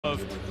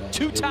of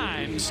 2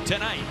 times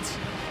tonight.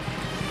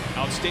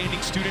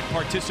 Outstanding student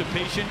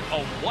participation.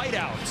 A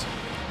whiteout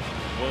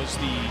was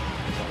the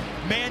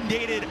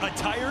mandated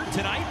attire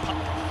tonight.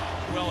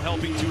 Well,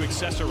 helping to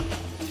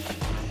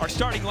accessorize. Our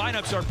starting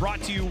lineups are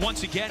brought to you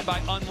once again by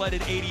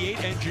Unleaded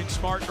 88 Engine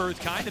Smart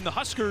Earth Kind, and the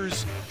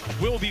Huskers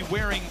will be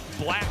wearing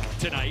black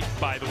tonight,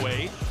 by the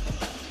way.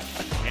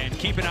 And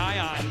keep an eye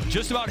on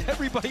just about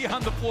everybody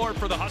on the floor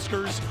for the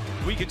Huskers.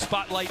 We can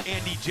spotlight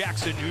Andy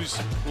Jackson, who's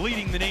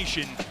leading the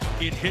nation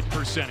in hit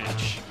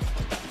percentage.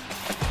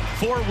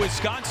 For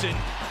Wisconsin,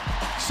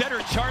 center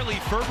Charlie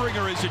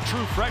Furbringer is a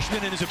true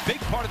freshman and is a big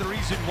part of the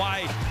reason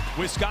why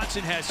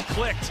Wisconsin has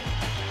clicked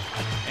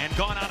and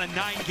gone on a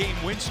 9-game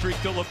win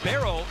streak. The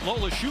libero,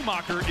 Lola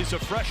Schumacher, is a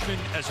freshman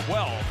as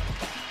well.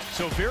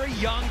 So very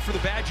young for the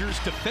Badgers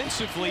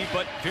defensively,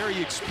 but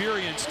very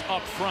experienced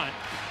up front.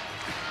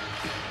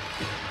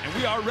 And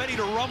we are ready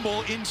to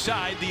rumble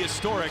inside the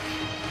historic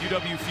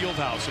UW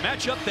Fieldhouse. A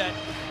matchup that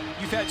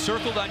you've had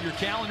circled on your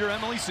calendar,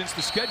 Emily, since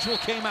the schedule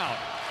came out.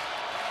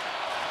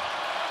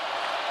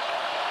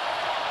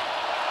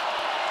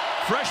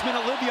 Freshman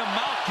Olivia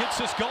Mount gets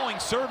us going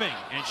serving,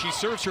 and she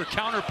serves her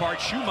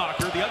counterpart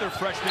Schumacher, the other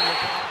freshman, will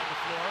come on the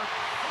floor.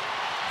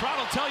 Crowd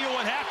will tell you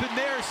what happened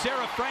there.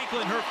 Sarah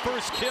Franklin, her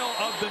first kill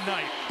of the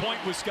night. Point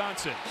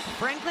Wisconsin.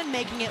 Franklin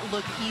making it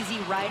look easy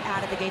right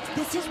out of the gates.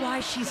 This is why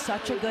she's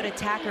such a good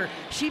attacker.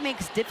 She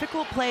makes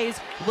difficult plays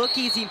look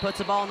easy and puts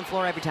the ball on the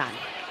floor every time.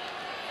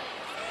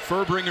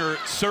 Furbringer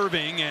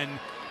serving, and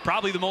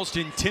probably the most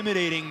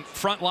intimidating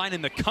front line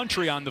in the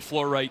country on the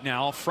floor right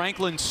now.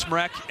 Franklin,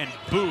 Smrek, and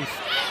Booth.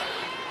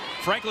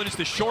 Franklin is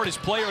the shortest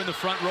player in the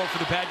front row for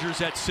the Badgers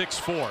at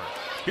 6'4".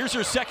 Here's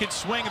her second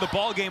swing of the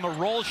ball game, a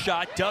roll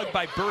shot dug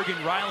by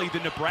Bergen Riley,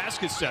 the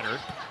Nebraska setter.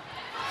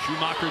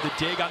 Schumacher the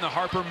dig on the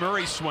Harper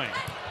Murray swing.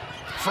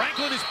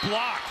 Franklin is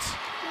blocked.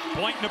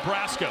 Point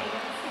Nebraska.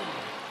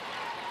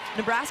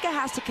 Nebraska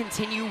has to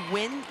continue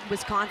when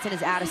Wisconsin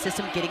is out of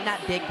system, getting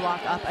that big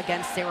block up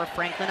against Sarah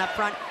Franklin up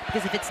front,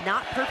 because if it's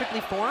not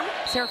perfectly formed,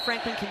 Sarah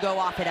Franklin can go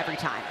off it every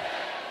time.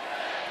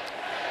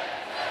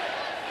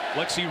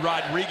 Lexi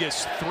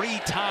Rodriguez,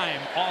 3-time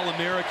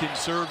All-American,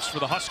 serves for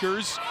the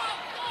Huskers.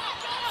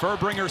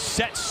 Furbringer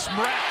sets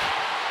Smrek.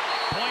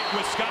 Point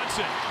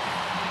Wisconsin.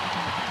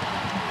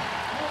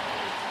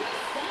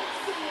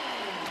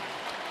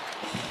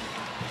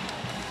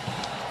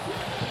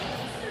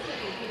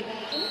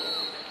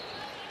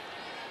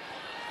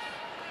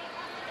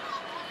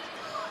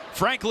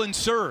 Franklin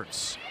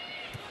serves.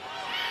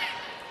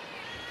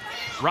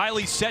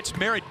 Riley sets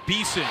Merritt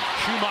Beeson.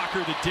 Schumacher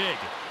the dig.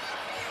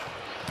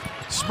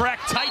 Smrek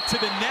tight to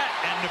the net,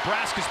 and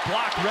Nebraska's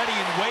block ready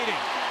and waiting.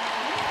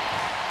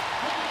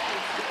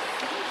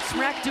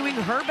 Smrek doing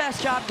her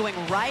best job, going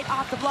right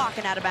off the block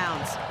and out of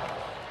bounds.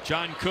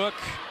 John Cook,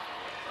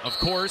 of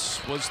course,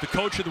 was the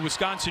coach of the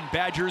Wisconsin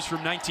Badgers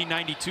from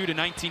 1992 to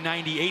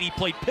 1998. He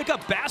played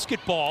pickup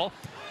basketball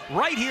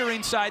right here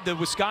inside the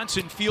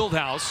Wisconsin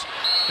Fieldhouse.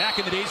 Back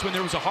in the days when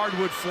there was a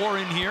hardwood floor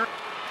in here.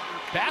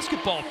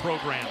 Basketball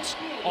programs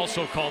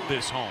also called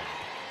this home.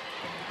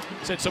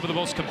 Said some of the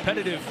most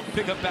competitive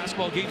pickup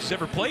basketball games he's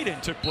ever played in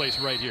took place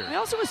right here. He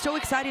also was so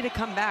excited to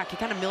come back. He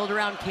kind of milled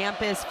around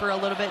campus for a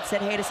little bit,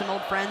 said hey to some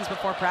old friends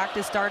before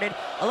practice started.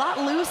 A lot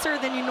looser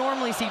than you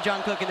normally see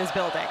John Cook in this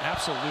building.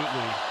 Absolutely.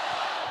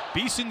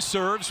 Beeson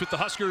serves with the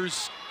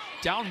Huskers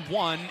down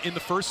 1 in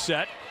the first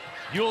set.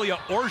 Yulia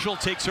Orgel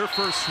takes her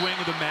first swing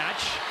of the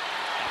match.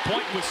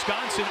 Point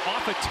Wisconsin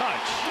off a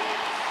touch.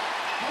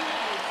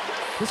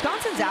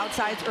 Wisconsin's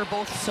outsides are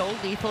both so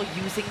lethal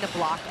using the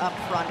block up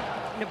front.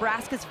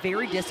 Nebraska's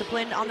very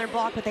disciplined on their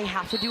block, but they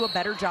have to do a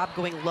better job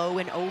going low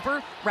and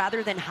over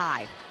rather than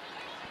high.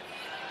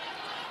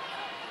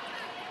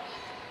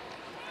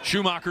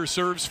 Schumacher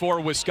serves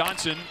for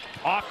Wisconsin.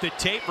 Off the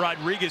tape,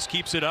 Rodriguez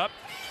keeps it up.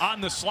 On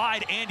the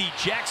slide, Andy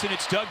Jackson.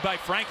 It's dug by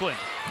Franklin.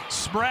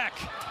 Smrek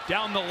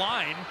down the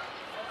line.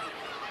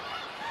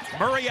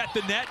 Murray at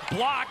the net,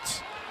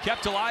 blocked.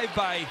 Kept alive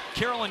by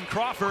Carolyn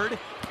Crawford.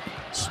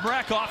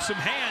 Smrek off some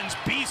hands.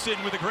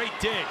 Beeson with a great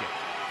dig.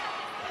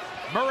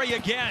 Murray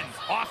again,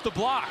 off the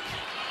block.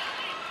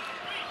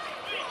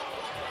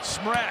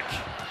 Smrek,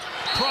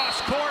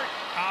 cross court,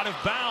 out of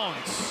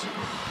bounds.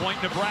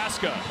 Point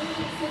Nebraska.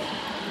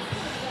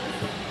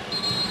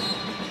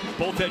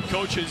 Both head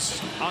coaches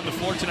on the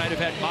floor tonight have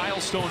had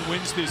milestone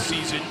wins this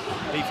season.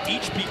 They've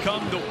each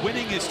become the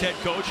winningest head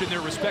coach in their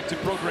respective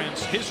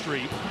programs'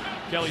 history.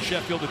 Kelly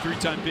Sheffield, the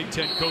 3-time Big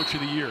Ten Coach of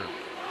the Year.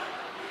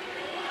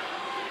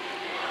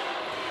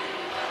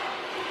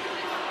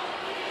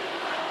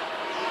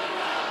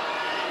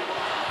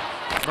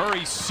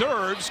 Murray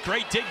serves,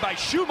 great dig by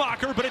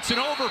Schumacher, but it's an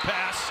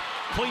overpass.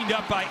 Cleaned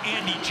up by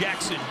Andy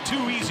Jackson.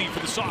 Too easy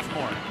for the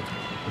sophomore.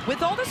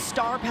 With all the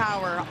star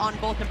power on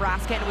both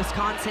Nebraska and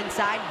Wisconsin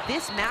side,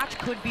 this match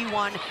could be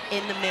won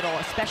in the middle,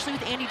 especially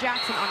with Andy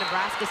Jackson on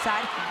Nebraska's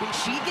side. When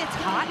she gets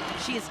hot,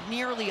 she is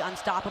nearly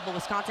unstoppable.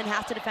 Wisconsin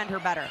has to defend her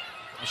better.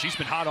 She's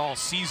been hot all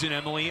season,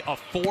 Emily. A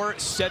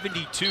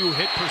 .472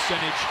 hit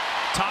percentage,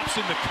 tops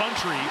in the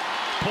country.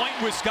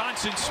 Point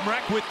Wisconsin.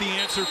 Smrek with the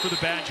answer for the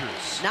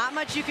Badgers. Not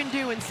much you can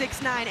do when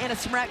 6'9" Anna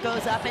Smrek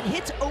goes up and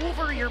hits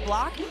over your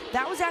block.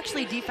 That was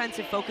actually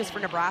defensive focus for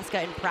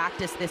Nebraska in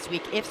practice this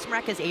week. If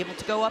Smrek is able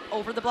to go up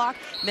over the block,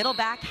 middle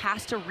back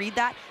has to read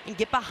that and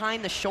get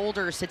behind the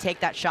shoulders to take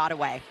that shot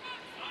away.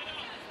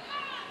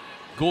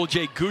 Gulce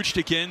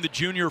Gutschtikin, the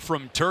junior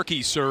from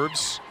Turkey,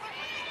 serves.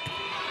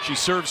 She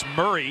serves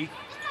Murray.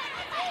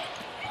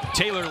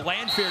 Taylor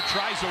Landfair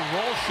tries a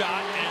roll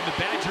shot, and the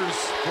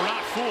Badgers were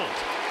not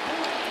fooled.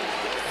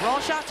 Roll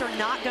shots are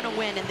not going to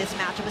win in this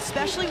matchup,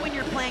 especially when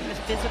you're playing the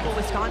physical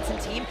Wisconsin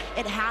team.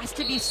 It has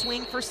to be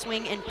swing for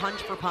swing and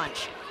punch for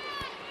punch.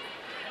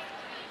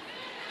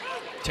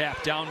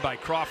 Tapped down by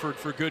Crawford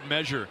for good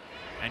measure.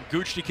 And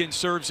Gutschtikin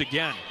serves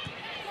again.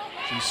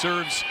 She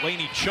serves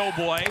Lainey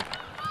Choboy.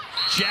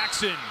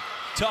 Jackson,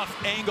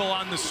 tough angle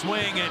on the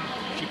swing, and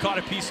she caught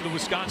a piece of the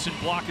Wisconsin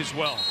block as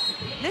well.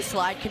 This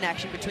slide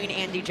connection between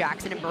Andy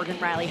Jackson and Bergen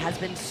Riley has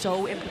been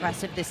so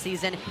impressive this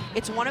season.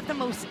 It's one of the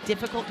most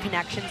difficult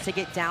connections to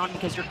get down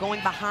because you're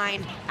going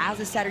behind as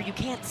a setter. You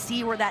can't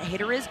see where that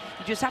hitter is.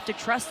 You just have to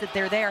trust that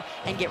they're there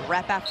and get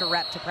rep after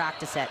rep to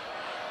practice it.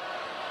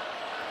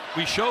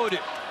 We showed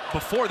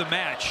before the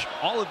match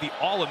all of the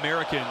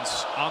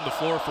All-Americans on the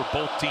floor for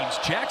both teams.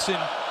 Jackson,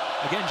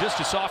 again, just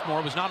a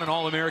sophomore, was not an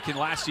All-American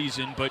last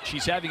season, but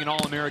she's having an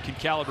All-American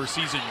caliber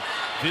season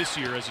this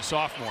year as a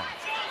sophomore.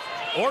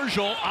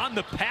 Orgel on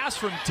the pass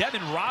from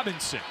Devin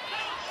Robinson.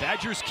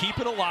 Badgers keep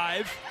it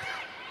alive.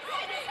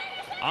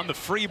 On the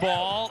free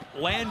ball,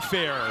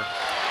 Landfair.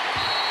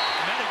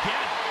 Met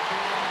again.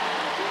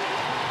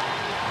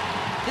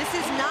 This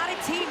is not a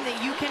team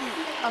that you can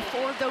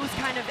afford those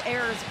kind of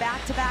errors.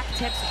 Back-to-back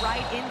tips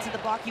right into the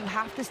block. You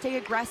have to stay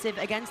aggressive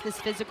against this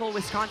physical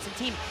Wisconsin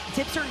team.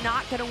 Tips are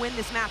not going to win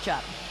this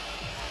matchup.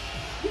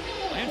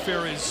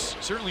 Landfair is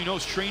certainly no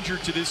stranger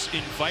to this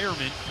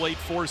environment. Played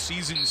 4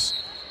 seasons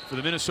for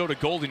the Minnesota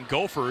Golden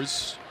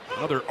Gophers,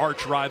 another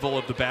arch rival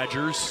of the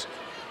Badgers.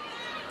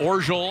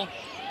 Orgel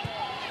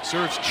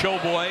serves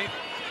Choboy.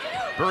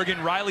 Bergen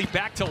Riley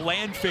back to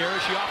Landfair.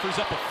 She offers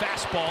up a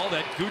fastball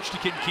that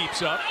Gutschtikin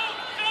keeps up.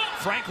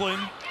 Franklin.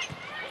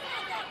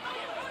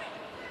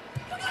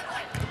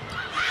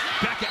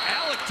 Becca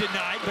Alec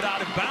denied, but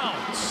out of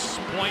bounds.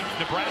 Point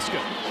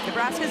Nebraska.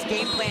 Nebraska's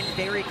game plan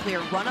very clear.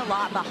 Run a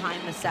lot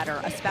behind the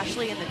setter,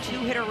 especially in the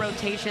 2-hitter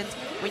rotations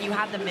when you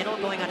have the middle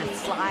going on a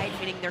slide,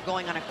 meaning they're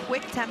going on a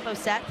quick tempo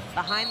set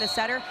behind the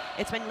setter.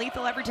 It's been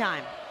lethal every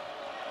time.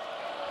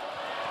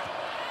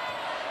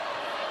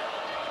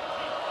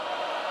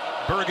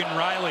 Bergen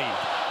Riley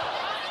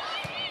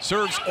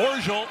serves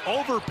Orgel,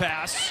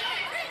 overpass.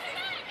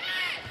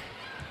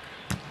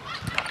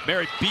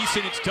 Merritt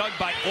Beeson, it's dug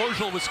by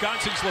Orgel,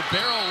 Wisconsin's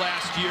libero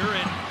last year,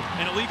 and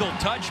an illegal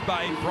touch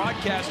by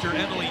broadcaster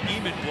Emily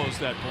Eamon blows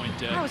that point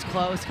dead. That was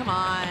close, come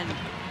on.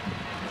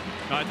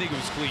 No, I think it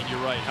was clean, you're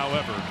right.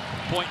 However,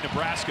 point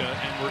Nebraska,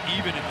 and we're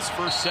even in this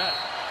first set.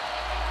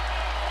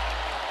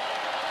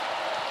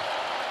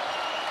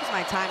 It's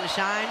my time to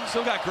shine.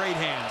 Still got great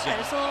hands. Yeah,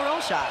 just a little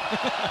roll shot.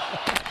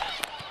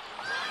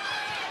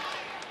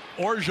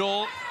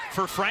 Orgel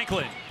for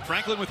Franklin.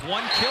 Franklin with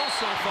 1 kill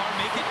so far,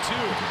 make it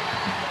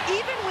 2.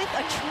 Even with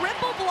a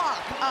triple block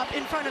up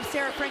in front of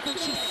Sarah Franklin,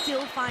 she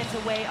still finds a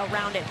way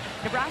around it.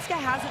 Nebraska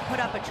hasn't put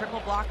up a triple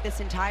block this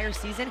entire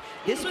season.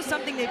 This was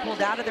something they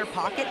pulled out of their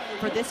pocket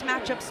for this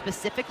matchup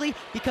specifically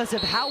because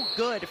of how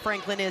good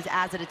Franklin is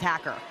as an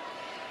attacker.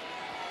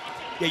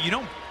 Yeah, you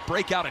don't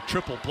break out a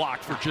triple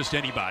block for just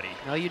anybody.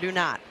 No, you do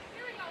not.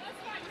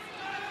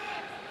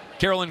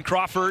 Carolyn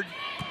Crawford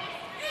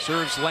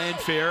serves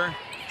Landfair.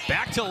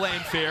 Back to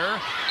Landfair.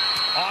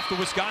 Off the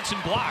Wisconsin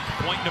block,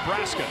 point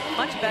Nebraska.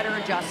 Much better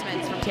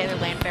adjustments from Taylor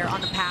Landfair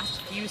on the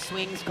past few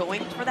swings,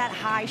 going for that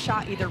high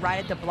shot either right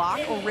at the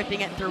block or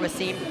ripping it through a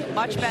seam.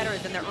 Much better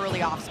than the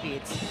early off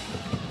speeds.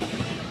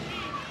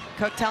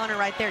 Cook telling her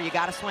right there, you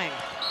gotta swing.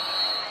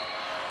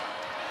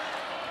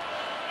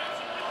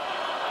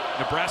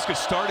 Nebraska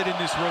started in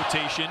this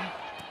rotation.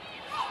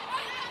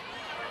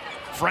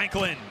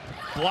 Franklin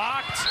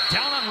blocked,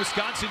 down on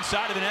Wisconsin's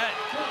side of the net.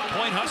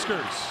 Point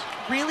Huskers.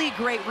 Really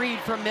great read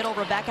from middle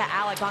Rebecca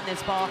Alec on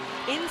this ball.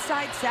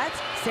 Inside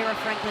sets, Sarah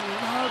Franklin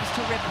loves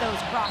to rip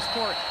those cross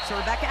court. So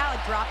Rebecca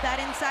Alec dropped that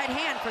inside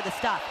hand for the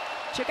stuff.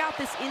 Check out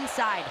this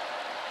inside.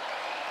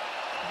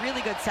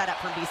 Really good setup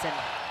from Beeson.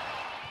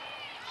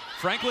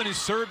 Franklin is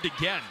served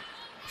again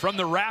from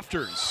the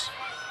rafters.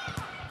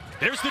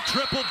 There's the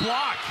triple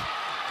block.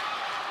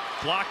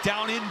 Blocked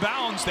down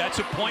inbounds, that's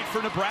a point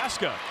for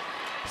Nebraska.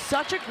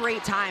 Such a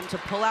great time to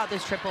pull out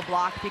this triple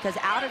block because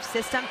out of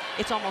system,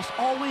 it's almost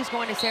always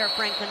going to Sarah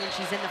Franklin when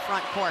she's in the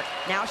front court.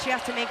 Now she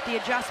has to make the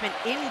adjustment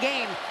in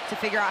game to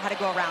figure out how to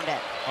go around it.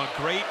 A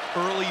great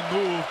early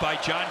move by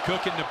John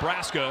Cook in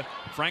Nebraska.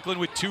 Franklin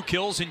with 2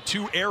 kills and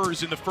 2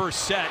 errors in the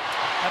first set.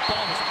 That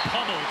ball was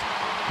pummeled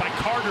by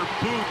Carter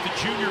Booth,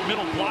 the junior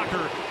middle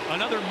blocker.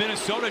 Another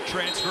Minnesota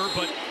transfer,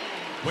 but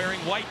wearing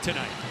white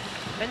tonight.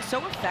 Been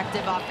so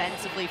effective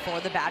offensively for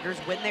the Badgers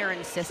when they're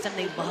in system.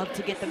 They love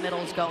to get the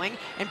middles going,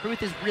 and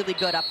Booth is really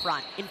good up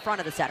front, in front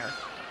of the setter.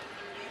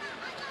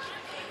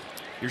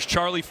 Here's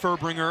Charlie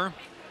Furbringer,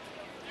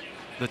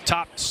 the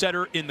top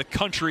setter in the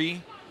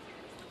country,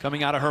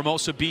 coming out of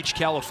Hermosa Beach,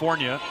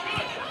 California.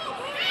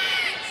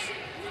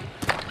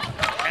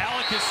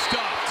 Alec is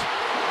stuffed.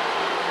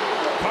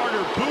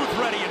 Carter Booth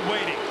ready and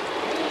waiting.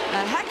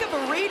 A heck of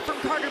a read from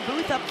Carter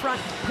Booth up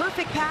front.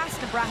 Perfect pass.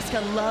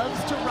 Nebraska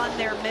loves to run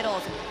their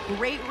middles.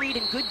 Great read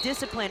and good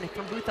discipline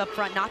from Booth up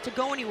front, not to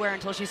go anywhere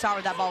until she saw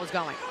where that ball was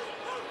going.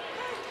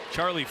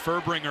 Charlie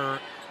Furbringer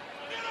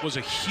was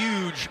a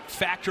huge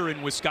factor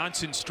in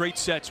Wisconsin's straight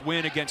sets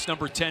win against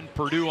number 10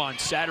 Purdue on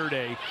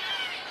Saturday.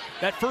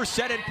 That first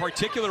set in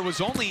particular was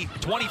only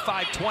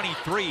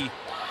 25-23.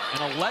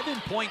 An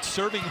 11-point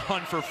serving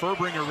run for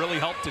Furbringer really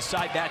helped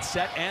decide that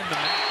set and the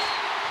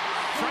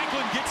match.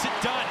 Franklin gets it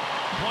done.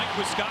 Point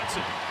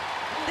Wisconsin.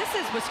 This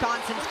is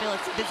Wisconsin's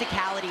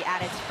physicality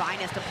at its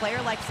finest. A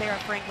player like Sarah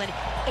Franklin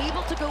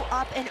able to go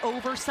up and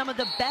over some of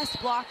the best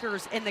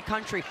blockers in the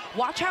country.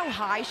 Watch how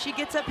high she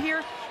gets up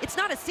here. It's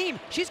not a seam.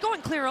 She's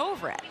going clear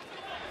over it.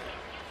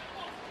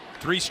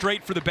 3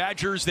 straight for the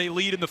Badgers. They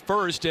lead in the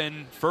first,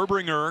 and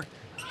Furbringer,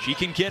 she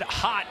can get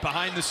hot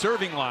behind the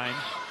serving line.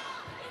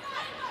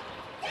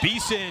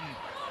 Beeson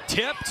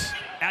tipped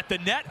at the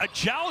net, a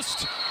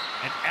joust,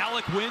 and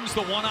Alec wins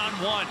the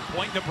one-on-one.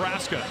 Point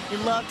Nebraska. You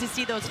love to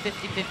see those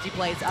 50-50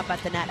 plays up at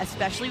the net,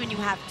 especially when you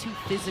have 2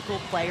 physical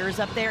players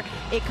up there.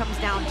 It comes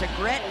down to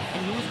grit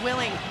and who's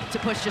willing to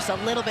push just a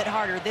little bit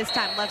harder. This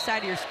time, left side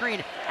of your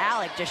screen,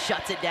 Alec just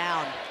shuts it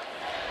down.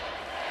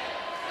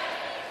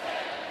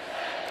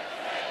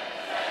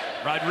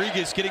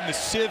 Rodriguez getting the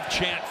Civ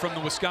chant from the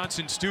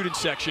Wisconsin student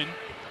section.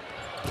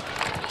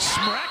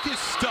 Smrek is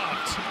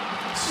stuffed.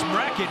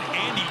 Smrek and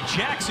Andy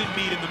Jackson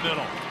meet in the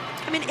middle.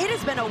 I mean, it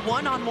has been a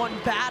one-on-one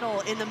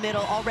battle in the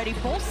middle already.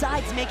 Both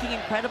sides making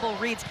incredible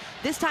reads.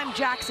 This time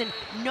Jackson,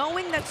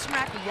 knowing that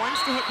Smrek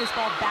wants to hit this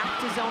ball back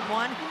to zone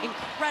 1,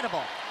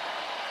 incredible.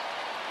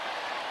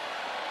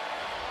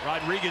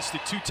 Rodriguez, the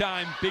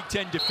 2-time Big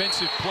Ten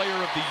Defensive Player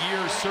of the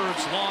Year,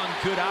 serves long.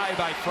 Good eye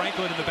by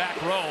Franklin in the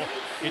back row.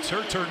 It's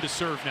her turn to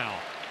serve now.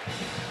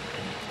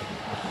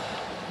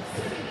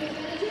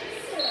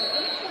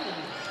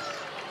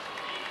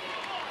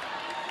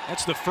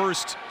 That's the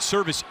first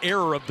service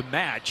error of the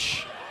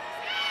match.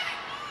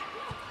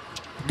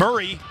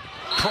 Murray,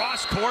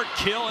 cross-court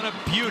kill and a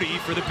beauty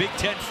for the Big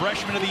Ten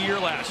Freshman of the Year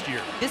last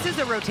year. This is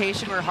a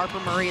rotation where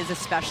Harper Murray is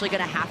especially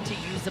going to have to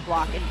use the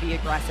block and be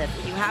aggressive.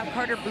 You have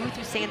Carter Booth,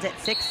 who stands at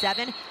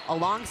 6'7",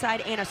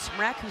 alongside Anna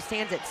Smrek, who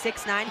stands at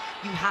 6'9".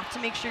 You have to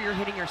make sure you're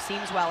hitting your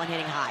seams well and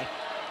hitting high.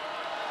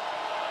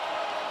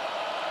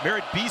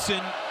 Merritt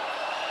Beeson.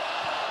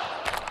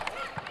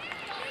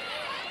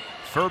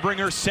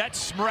 Furbringer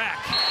sets Smrek.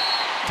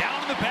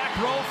 Down the back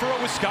row for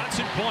a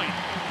Wisconsin point.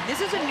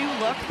 This is a new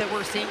look that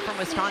we're seeing from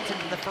Wisconsin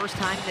for the first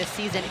time this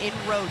season in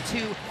row 2.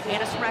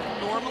 Anna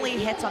Smrek normally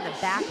hits on the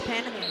back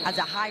pin as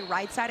a high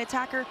right side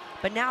attacker,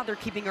 but now they're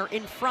keeping her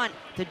in front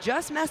to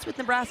just mess with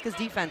Nebraska's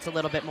defense a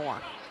little bit more.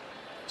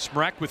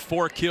 Smrek with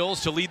 4 kills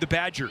to lead the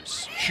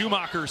Badgers.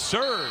 Schumacher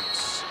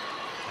serves.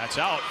 That's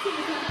out.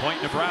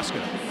 Point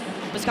Nebraska.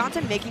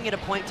 Wisconsin making it a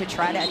point to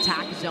try to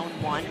attack zone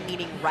 1,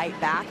 meaning right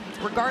back,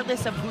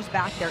 regardless of who's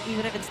back there,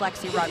 even if it's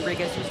Lexi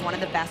Rodriguez, who's one of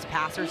the best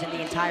passers in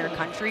the entire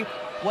country.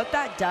 What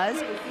that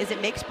does is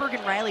it makes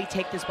Bergen Riley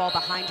take this ball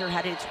behind her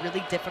head, and it's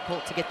really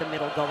difficult to get the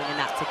middle going in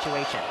that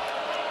situation.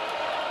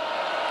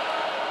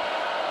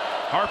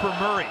 Harper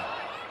Murray.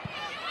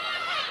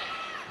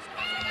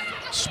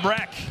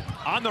 Smrek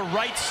on the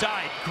right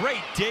side.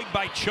 Great dig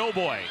by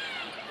Choboy.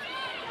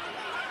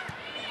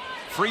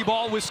 Free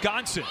ball,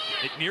 Wisconsin.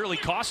 It nearly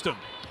cost him.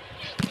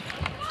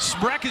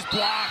 Smrek is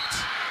blocked.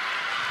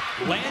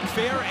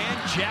 Landfair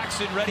and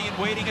Jackson ready and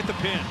waiting at the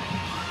pin.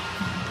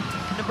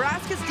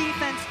 Nebraska's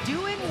defense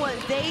doing what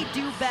they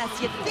do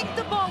best. You think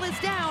the ball is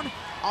down,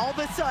 all of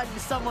a sudden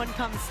someone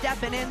comes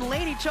stepping in.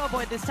 Lady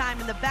Choboy this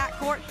time in the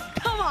backcourt.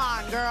 Come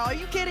on, girl, are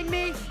you kidding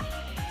me?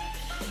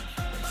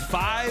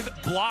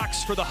 5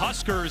 blocks for the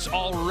Huskers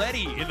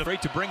already in the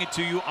break to bring it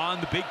to you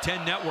on the Big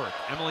Ten Network.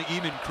 Emily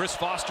Eman, Chris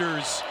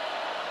Foster's,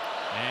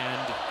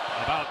 and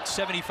about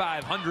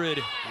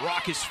 7,500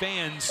 raucous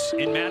fans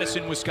in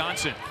Madison,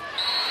 Wisconsin.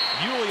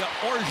 Yulia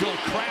Orgel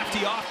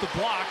crafty off the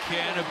block,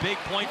 and a big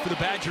point for the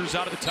Badgers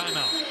out of the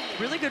timeout.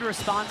 Really good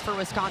response for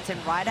Wisconsin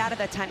right out of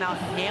the timeout,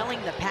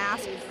 nailing the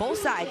pass. Both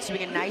sides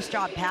doing a nice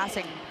job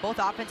passing. Both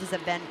offenses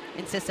have been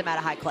in system at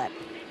a high clip.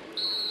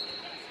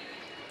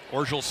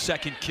 Orgel's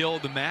second kill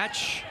of the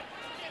match.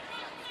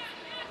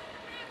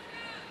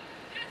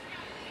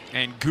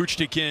 And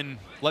Guchtikin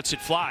lets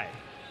it fly.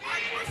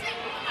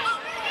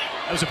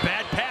 That was a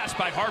bad pass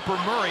by Harper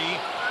Murray.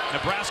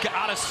 Nebraska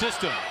out of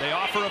system. They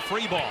offer a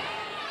free ball.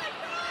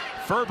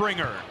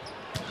 Furbringer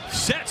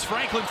sets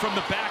Franklin from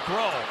the back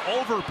row.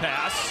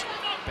 Overpass.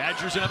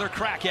 Badgers another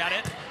crack at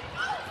it.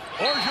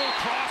 Orgel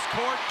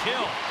cross-court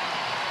kill.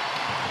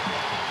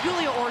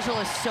 Julia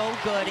Orgel is so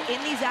good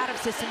in these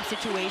out-of-system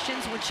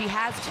situations when she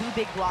has 2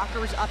 big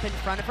blockers up in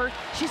front of her.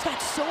 She's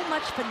got so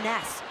much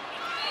finesse.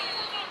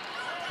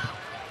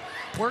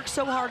 works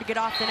so hard to get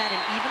off the net,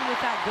 and even with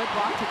that good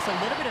block, takes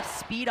a little bit of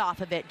speed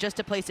off of it just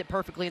to place it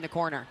perfectly in the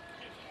corner.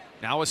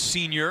 Now a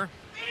senior.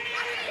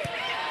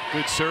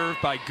 Good serve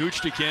by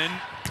Guchtikin.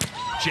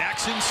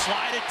 Jackson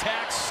slide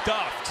attack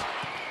stuffed.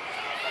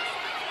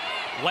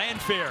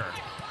 Landfair.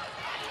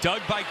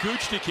 Dug by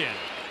Guchtikin.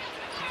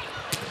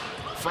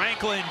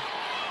 Franklin,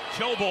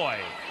 Showboy.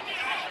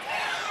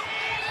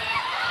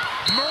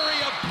 Murray,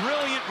 a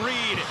brilliant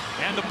read,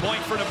 and the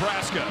point for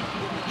Nebraska.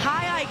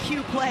 High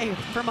IQ play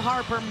from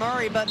Harper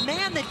Murray, but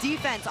man, the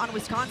defense on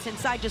Wisconsin's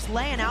side just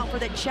laying out for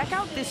that. Check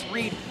out this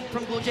read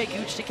from Gulje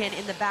Guchtikin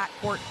in the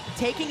backcourt,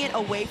 taking it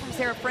away from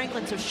Sarah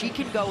Franklin so she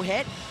can go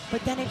hit,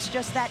 but then it's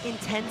just that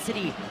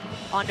intensity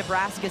on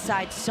Nebraska's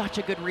side. Such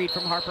a good read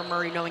from Harper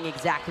Murray, knowing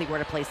exactly where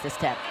to place this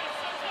tip.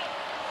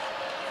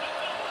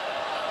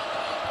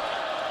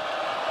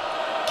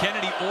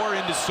 Kennedy Orr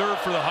in to serve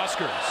for the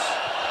Huskers.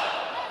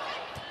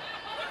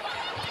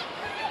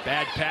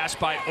 Bad pass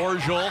by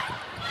Orjol,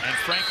 and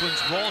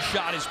Franklin's roll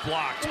shot is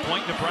blocked.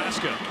 Point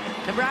Nebraska.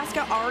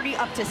 Nebraska already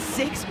up to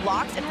 6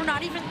 blocks, and we're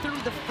not even through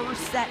the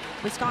first set.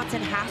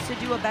 Wisconsin has to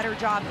do a better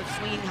job of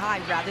swinging high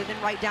rather than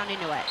right down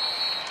into it.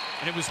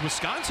 And it was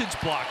Wisconsin's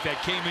block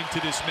that came into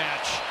this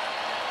match.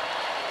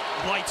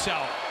 Lights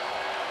out,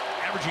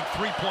 averaging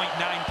 3.9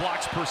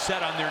 blocks per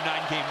set on their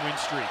 9-game win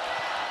streak.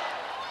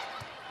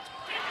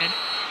 And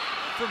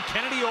from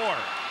Kennedy Orr.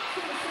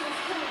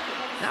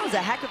 That was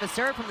a heck of a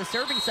serve from the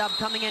serving sub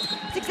coming in.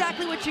 It's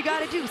exactly what you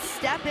got to do.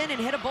 Step in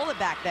and hit a bullet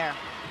back there.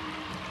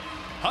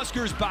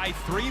 Huskers by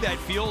 3. That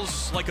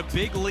feels like a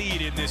big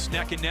lead in this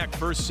neck-and-neck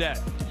first set.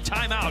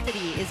 Timeout.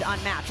 Is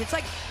unmatched. It's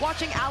like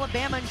watching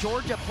Alabama and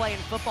Georgia play in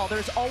football.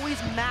 There's always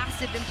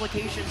massive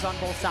implications on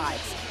both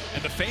sides.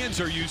 And the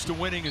fans are used to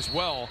winning as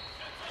well.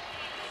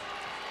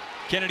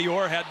 Kennedy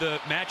Orr had the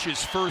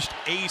match's first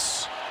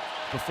ace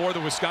before the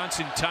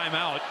Wisconsin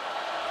timeout.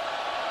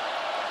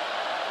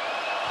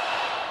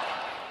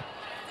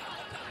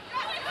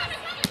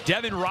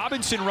 Devin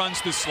Robinson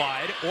runs the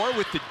slide, Orr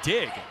with the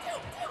dig.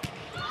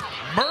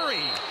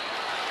 Murray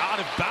out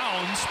of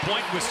bounds,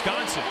 point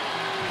Wisconsin.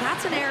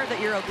 That's an error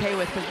that you're okay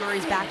with because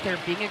Murray's back there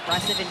being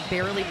aggressive and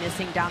barely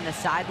missing down the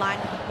sideline,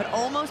 but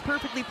almost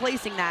perfectly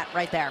placing that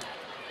right there.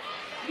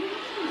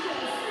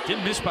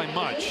 Didn't miss by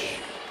much.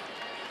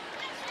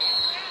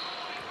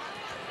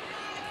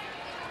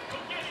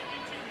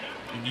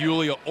 And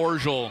Yulia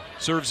Orjol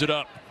serves it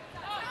up.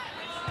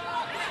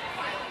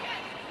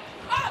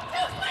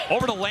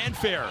 Over to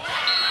Landfair.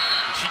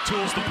 She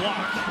tools the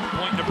block.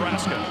 Point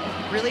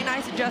Nebraska. Really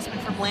nice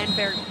adjustment from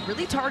Landfair,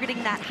 really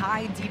targeting that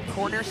high, deep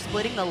corner,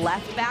 splitting the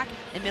left back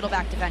and middle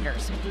back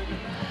defenders.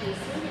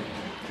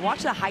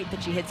 Watch the height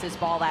that she hits this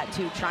ball at,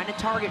 too, trying to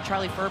target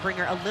Charlie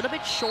Furbringer, a little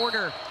bit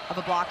shorter of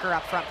a blocker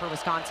up front for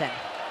Wisconsin.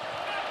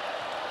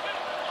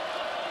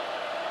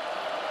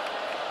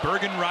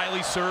 Bergen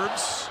Riley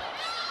serves.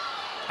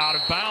 Out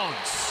of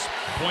bounds.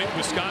 Point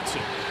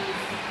Wisconsin.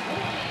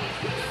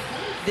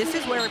 This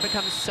is where it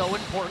becomes so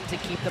important to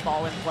keep the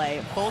ball in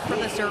play, both from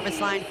the service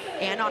line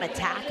and on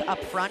attack up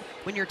front.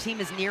 When your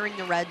team is nearing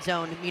the red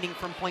zone, meaning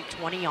from point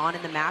 20 on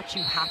in the match,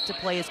 you have to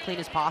play as clean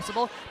as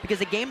possible because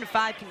a game to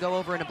 5 can go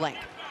over in a blink.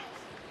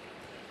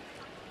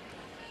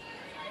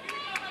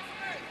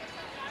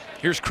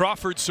 Here's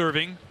Crawford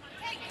serving.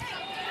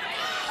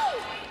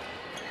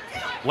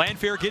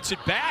 Landfair gets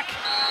it back,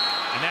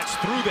 and that's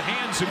through the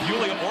hands of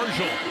Yulia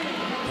Orjol.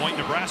 Point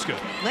Nebraska.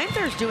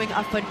 Landfair's doing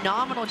a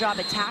phenomenal job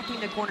attacking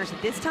the corners.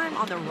 This time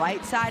on the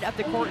right side of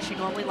the court, she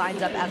normally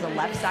lines up as a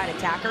left side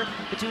attacker,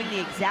 but doing the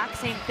exact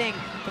same thing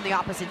from the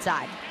opposite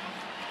side.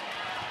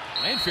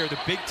 Landfair, the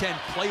Big Ten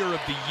Player of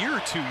the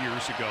Year 2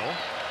 years ago.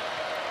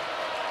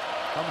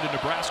 Coming to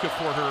Nebraska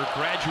for her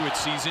graduate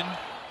season.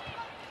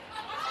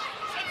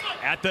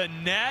 At the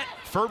net,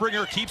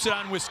 Furbringer keeps it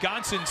on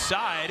Wisconsin's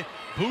side.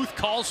 Booth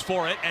calls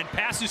for it and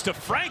passes to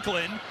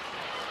Franklin.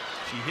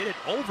 She hit it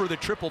over the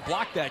triple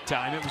block that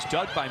time. It was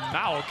dug by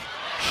Mauk.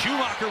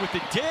 Schumacher with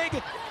the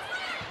dig.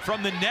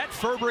 From the net,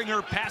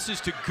 Furbringer passes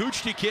to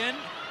Guchtikin.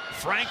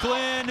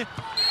 Franklin.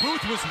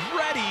 Booth was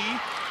ready,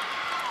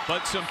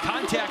 but some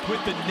contact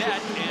with the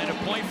net and a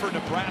point for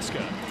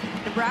Nebraska.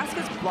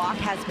 Nebraska's block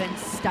has been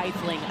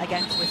stifling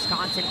against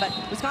Wisconsin, but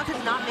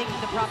Wisconsin's not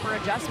making the proper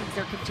adjustments.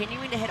 They're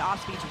continuing to hit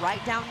off speeds right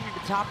down into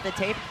the top of the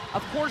tape.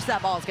 Of course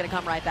that ball is going to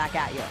come right back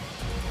at you.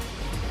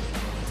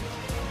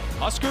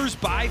 Huskers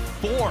by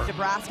 4.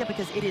 Nebraska,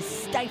 because it is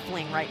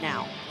stifling right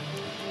now.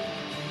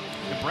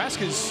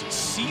 Nebraska's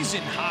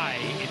season high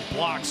in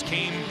blocks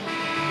came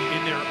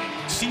in their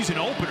season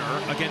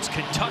opener against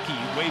Kentucky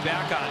way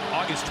back on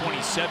August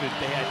 27th.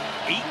 They had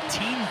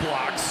 18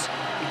 blocks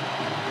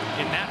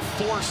in that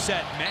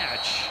 4-set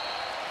match.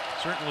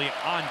 Certainly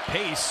on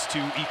pace to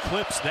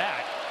eclipse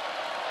that.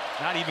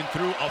 Not even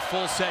through a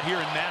full set here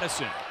in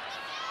Madison.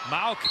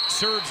 Mauk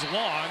serves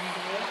long,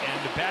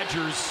 and the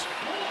Badgers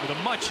with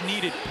a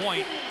much-needed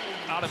point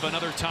out of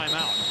another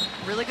timeout.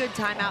 Really good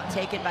timeout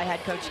taken by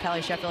head coach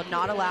Kelly Sheffield,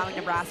 not allowing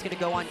Nebraska to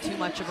go on too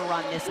much of a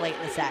run this late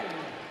in the set.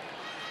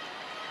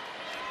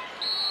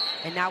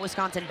 And now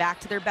Wisconsin back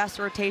to their best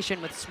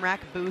rotation with Smrek,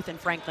 Booth, and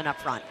Franklin up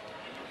front.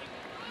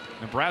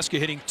 Nebraska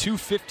hitting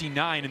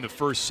 259 in the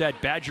first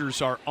set.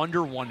 Badgers are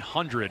under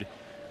 100.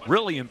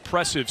 Really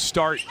impressive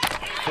start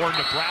for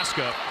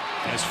Nebraska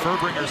as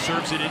Furbringer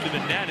serves it into the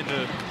net, and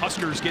the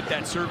Huskers get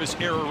that service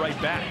error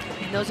right back.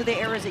 And those are the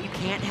errors that you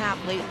can't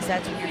have late in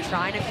sets when you're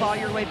trying to claw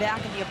your way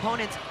back and the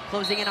opponent's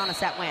closing in on a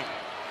set win.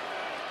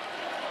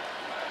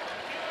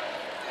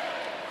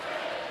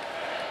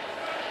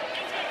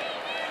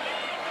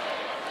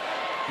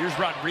 Here's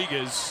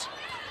Rodriguez,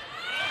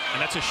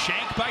 and that's a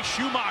shank by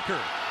Schumacher.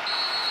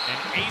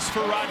 An ace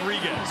for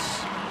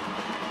Rodriguez.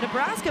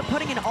 Nebraska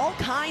putting in all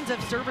kinds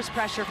of service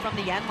pressure from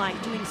the end line,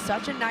 doing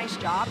such a nice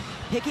job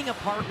picking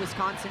apart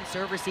Wisconsin's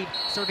serve receive,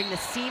 serving the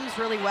seams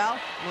really well.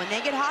 And when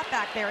they get hot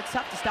back there, it's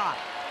tough to stop.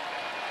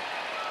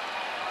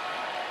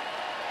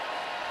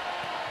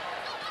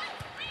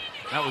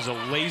 That was a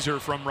laser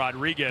from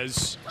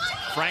Rodriguez.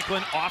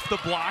 Franklin off the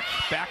block,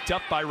 backed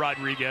up by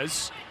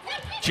Rodriguez.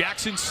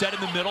 Jackson set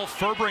in the middle,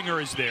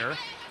 Furbringer is there.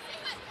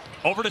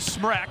 Over to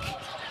Smrek,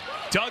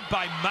 dug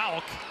by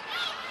Malk.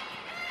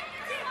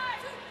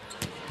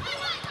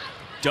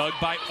 Dug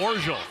by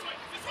Orgel.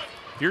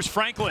 Here's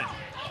Franklin,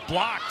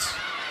 blocked.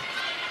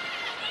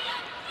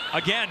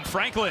 Again,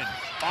 Franklin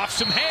off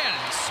some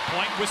hands,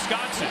 point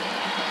Wisconsin.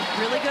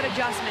 Really good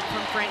adjustment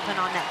from Franklin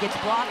on that. Gets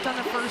blocked on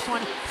the first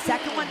one.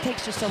 Second one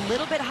takes just a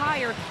little bit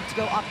higher to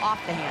go up off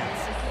the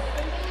hands.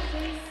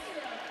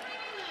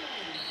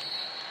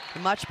 A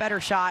much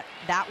better shot.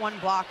 That one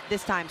blocked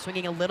this time,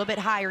 swinging a little bit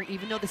higher,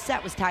 even though the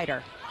set was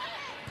tighter.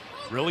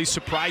 Really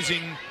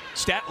surprising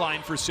stat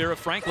line for Sarah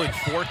Franklin.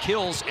 4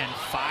 kills and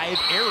 5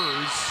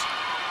 errors.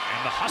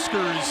 And the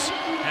Huskers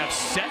have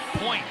set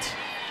point.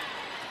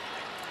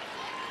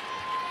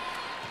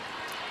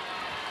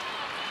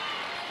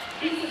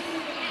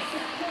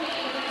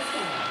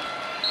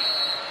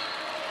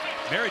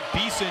 Merritt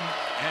Beeson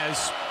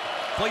has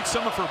played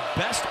some of her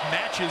best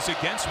matches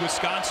against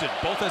Wisconsin,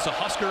 both as a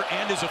Husker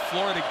and as a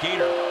Florida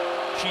Gator.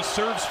 She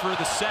serves for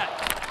the set.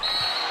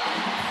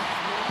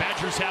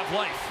 Badgers have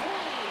life.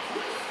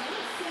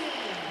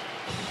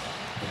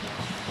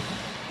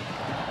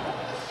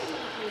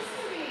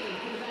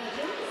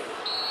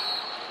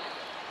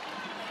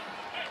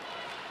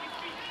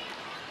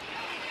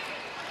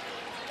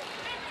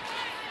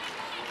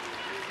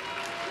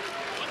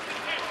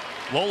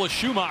 Lola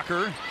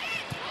Schumacher.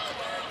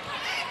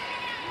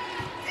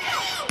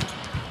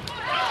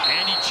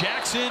 Andy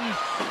Jackson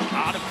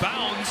out of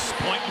bounds,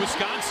 point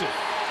Wisconsin.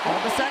 All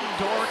of a sudden,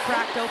 door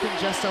cracked open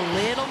just a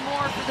little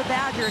more for the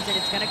Badgers, and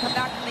it's going to come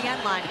back from the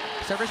end line.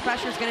 Service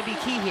pressure is going to be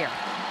key here.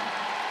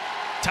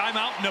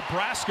 Timeout,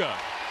 Nebraska.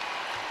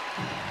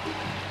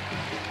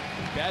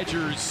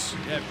 Badgers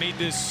have made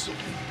this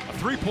a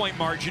 3-point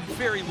margin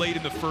very late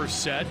in the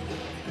first set,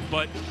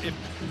 but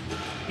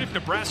if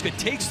Nebraska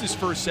takes this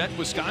first set,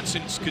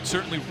 Wisconsin could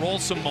certainly roll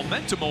some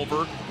momentum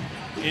over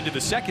into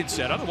the second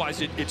set.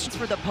 Otherwise, it's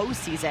for the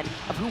postseason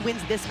of who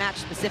wins this match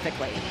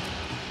specifically.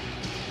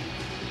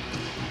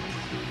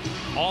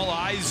 All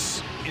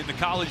eyes in the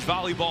college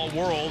volleyball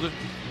world,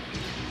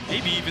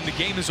 maybe even the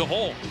game as a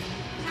whole,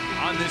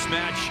 on this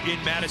match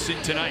in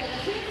Madison tonight.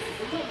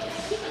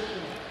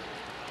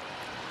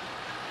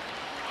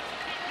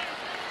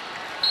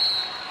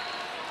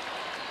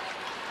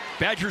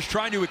 Badgers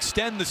trying to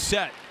extend the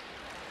set.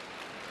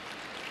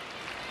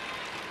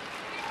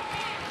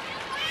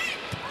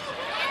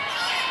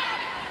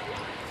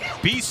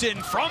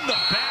 Beeson from the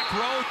back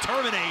row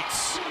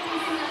terminates.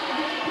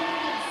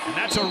 And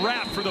that's a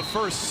wrap for the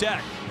first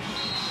set.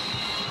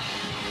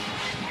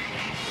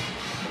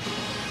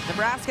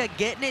 Nebraska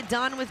getting it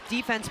done with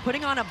defense,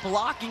 putting on a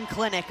blocking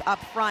clinic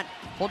up front,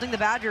 holding the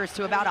Badgers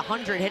to about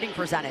 100 hitting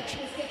percentage.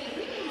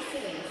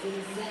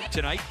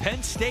 Tonight,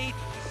 Penn State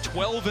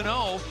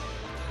 12-0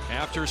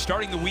 after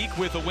starting the week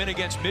with a win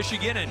against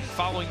Michigan and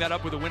following that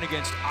up with a win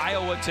against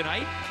Iowa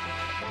tonight.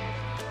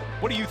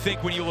 What do you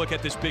think when you look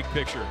at this big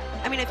picture?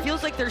 I mean, it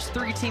feels like there's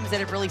 3 teams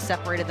that have really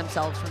separated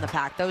themselves from the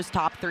pack. Those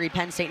top 3,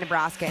 Penn State,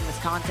 Nebraska, and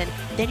Wisconsin.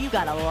 Then you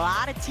got a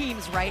lot of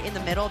teams right in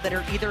the middle that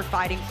are either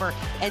fighting for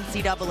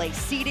NCAA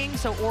seeding,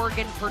 so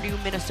Oregon, Purdue,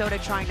 Minnesota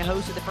trying to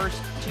host the first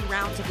 2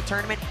 rounds of the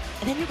tournament.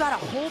 And then you got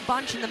a whole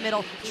bunch in the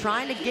middle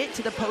trying to get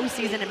to the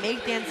postseason and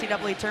make the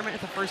NCAA tournament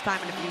for the first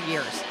time in a few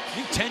years.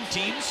 You think 10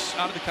 teams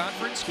out of the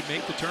conference could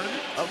make the tournament?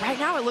 Right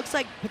now, it looks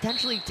like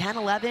potentially 10,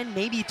 11,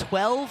 maybe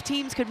 12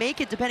 teams could make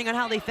it, depending on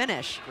how they finish.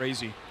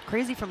 Crazy.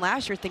 Crazy from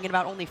last year, thinking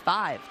about only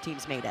 5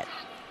 teams made it.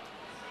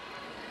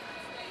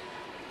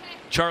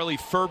 Charlie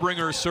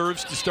Furbringer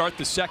serves to start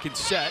the second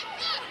set.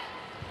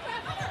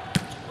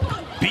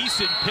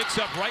 Beeson picks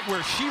up right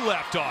where she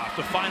left off.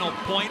 The final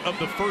point of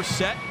the first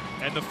set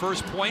and the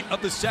first point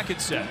of the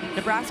second set.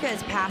 Nebraska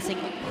is passing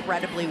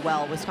incredibly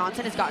well.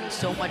 Wisconsin has gotten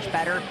so much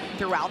better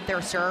throughout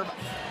their serve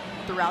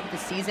throughout the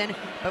season,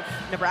 but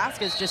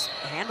Nebraska is just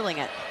handling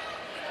it.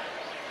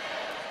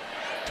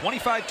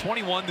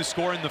 25-21 the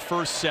score in the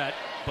first set,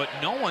 but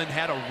no one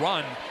had a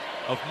run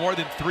of more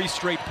than 3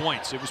 straight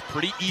points. It was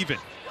pretty even.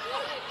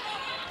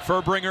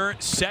 Furbringer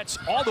sets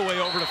all the way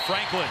over to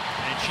Franklin,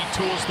 and she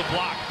tools the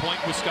block,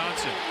 point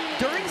Wisconsin.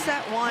 During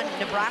set one,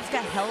 Nebraska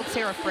held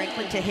Sarah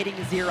Franklin to hitting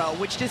 0,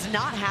 which does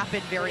not happen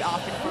very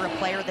often for a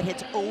player that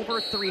hits over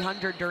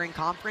 300 during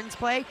conference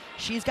play.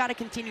 She's got to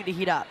continue to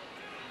heat up.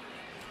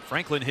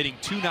 Franklin hitting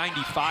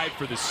 295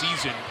 for the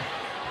season,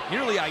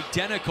 nearly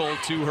identical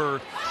to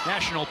her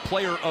National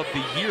Player of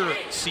the Year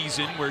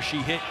season where she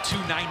hit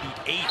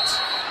 298.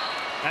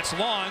 That's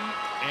long,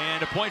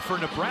 and a point for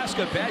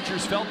Nebraska.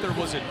 Badgers felt there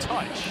was a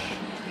touch.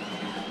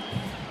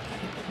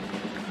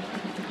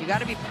 You got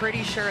to be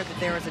pretty sure that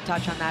there was a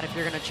touch on that if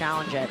you're going to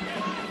challenge it.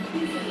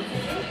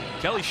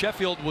 Kelly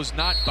Sheffield was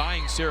not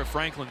buying Sarah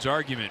Franklin's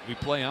argument. We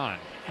play on.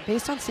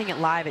 Based on seeing it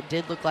live, it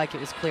did look like it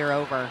was clear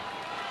over.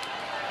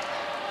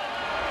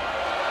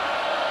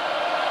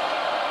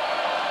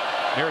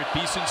 Merritt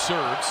Beeson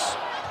serves.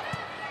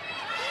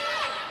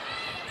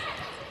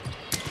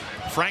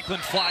 Franklin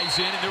flies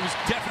in, and there was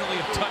definitely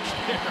a touch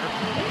there.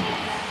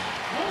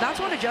 That's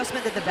one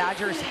adjustment that the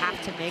Badgers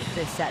have to make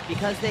this set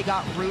because they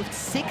got roofed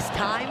 6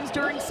 times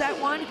during set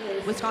one.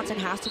 Wisconsin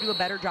has to do a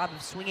better job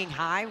of swinging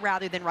high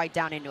rather than right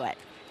down into it.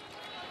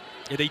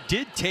 Yeah, they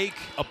did take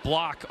a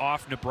block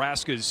off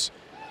Nebraska's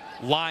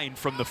line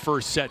from the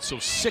first set, so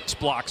 6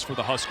 blocks for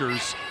the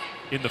Huskers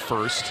in the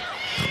first.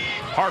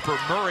 Harper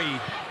Murray,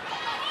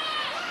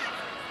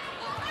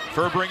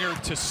 Verbringer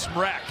to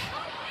Smrek.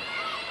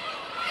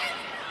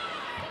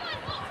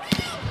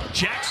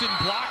 Jackson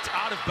blocked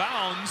out of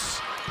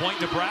bounds.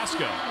 Point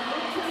Nebraska.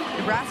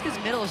 Nebraska's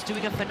middle is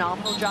doing a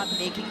phenomenal job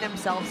making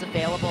themselves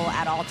available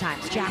at all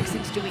times.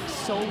 Jackson's doing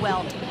so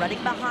well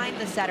running behind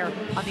the setter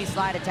on these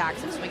slide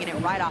attacks and swinging it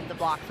right off the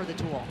block for the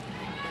tool.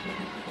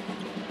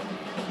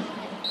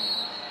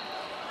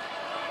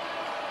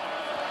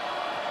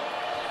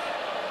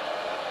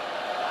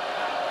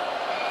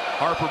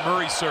 Harper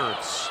Murray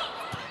serves.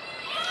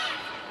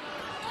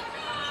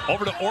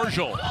 Over to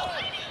Orgel.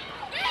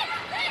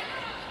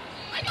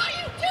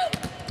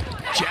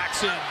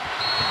 Jackson,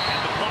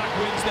 and the block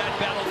wins that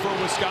battle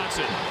for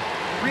Wisconsin.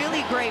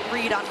 Really great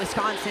read on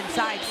Wisconsin's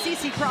side.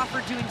 Cece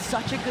Crawford doing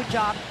such a good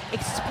job,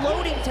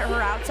 exploding to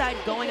her outside,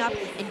 going up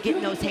and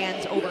getting those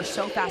hands over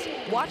so fast.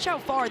 Watch how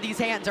far these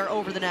hands are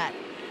over the net.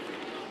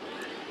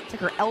 It's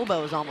like her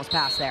elbows almost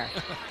past there.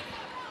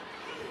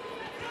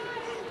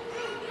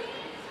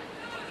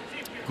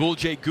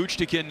 Gulje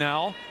Guchtikin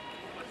now.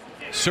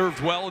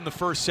 Served well in the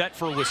first set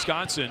for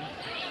Wisconsin.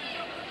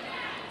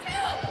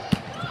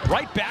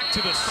 Right back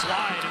to the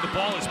slide, and the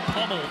ball is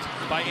pummeled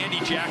by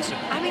Andy Jackson.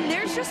 I mean,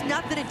 there's just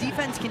nothing a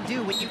defense can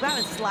do when you've got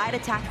a slide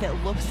attack that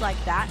looks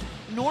like that.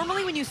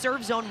 Normally, when you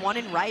serve zone 1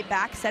 and right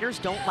back, setters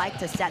don't like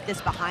to set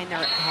this behind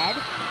their head.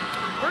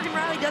 Bergen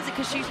Riley does it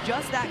because she's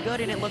just that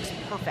good, and it looks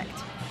perfect.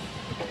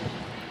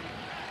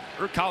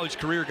 Her college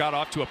career got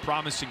off to a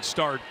promising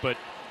start, but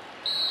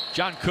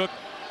John Cook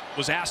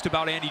was asked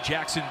about Andy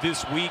Jackson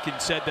this week and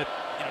said that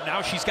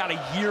now she's got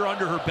a year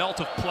under her belt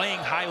of playing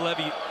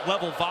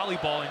high-level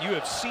volleyball, and you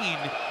have seen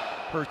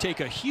her take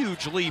a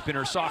huge leap in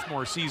her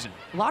sophomore season.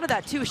 A lot of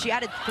that, too. She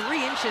added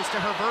 3 inches to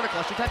her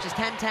vertical. She touches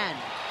 10-10.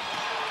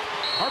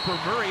 Harper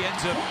Murray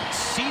ends up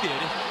seated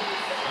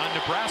on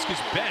Nebraska's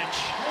bench.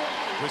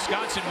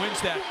 Wisconsin wins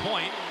that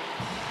point.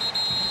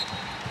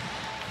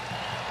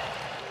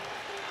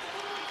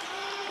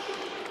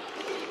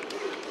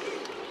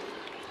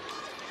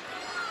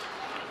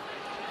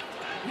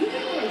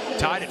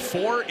 Tied at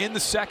 4 in the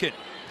second.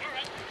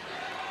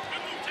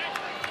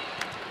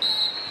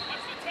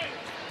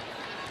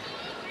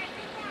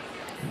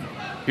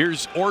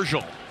 Here's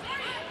Orgel.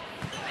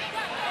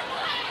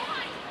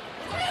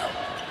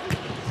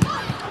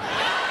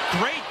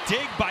 Great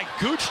dig by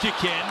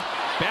Guchtikin.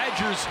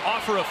 Badgers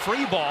offer a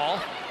free ball.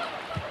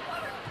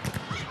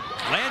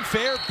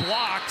 Landfair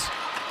blocked.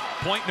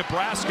 Point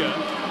Nebraska.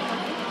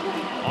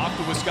 Off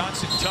the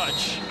Wisconsin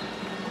touch.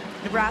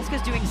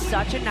 Nebraska's doing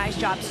such a nice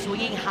job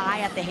swinging high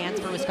at the hands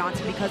for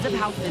Wisconsin because of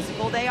how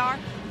physical they are.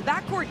 The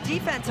backcourt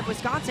defense of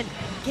Wisconsin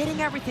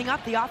getting everything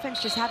up. The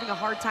offense just having a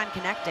hard time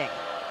connecting.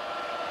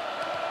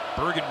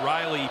 Bergen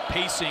Riley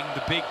pacing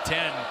the Big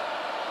Ten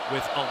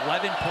with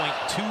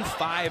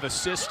 11.25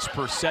 assists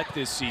per set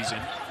this season.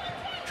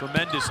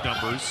 Tremendous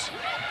numbers.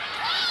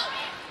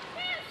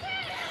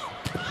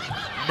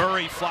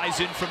 Murray flies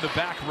in from the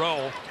back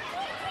row.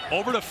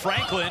 Over to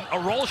Franklin, a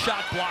roll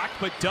shot blocked,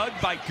 but dug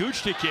by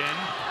Guchtikin.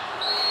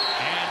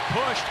 And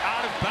pushed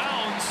out of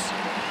bounds.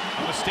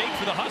 A mistake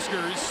for the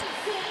Huskers.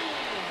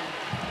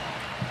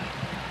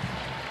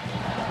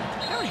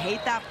 I don't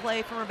hate that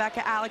play from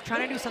Rebecca Alec,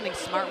 trying to do something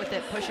smart with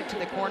it, push it to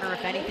the corner.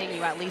 If anything,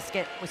 you at least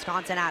get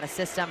Wisconsin out of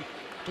system,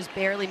 just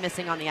barely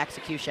missing on the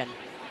execution.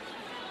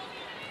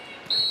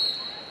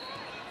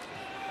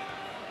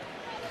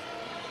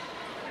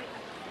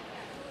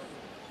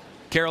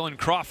 Carolyn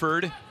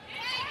Crawford.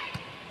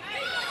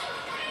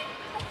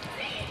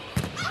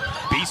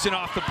 Beeson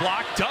off the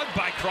block, dug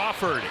by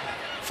Crawford.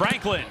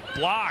 Franklin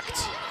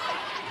blocked.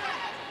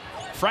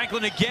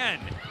 Franklin again.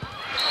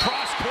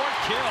 Cross-court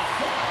kill.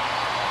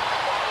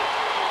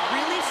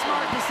 Really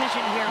smart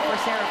decision here for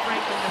Sarah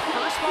Franklin. The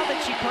first ball that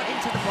she put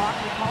into the block,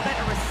 we call that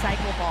a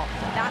recycle ball.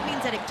 That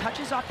means that it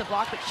touches off the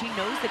block, but she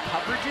knows the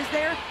coverage is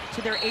there,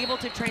 so they're able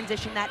to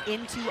transition that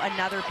into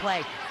another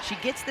play. She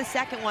gets the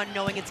second one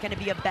knowing it's going to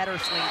be a better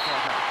swing for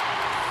her.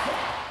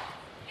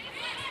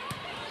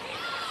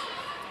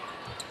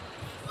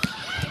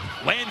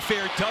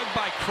 Landfair dug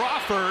by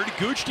Crawford.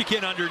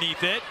 Guchtikin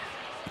underneath it.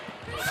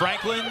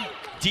 Franklin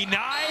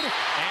denied,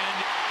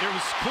 and there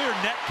was clear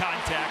net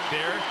contact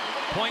there.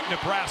 Point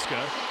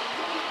Nebraska.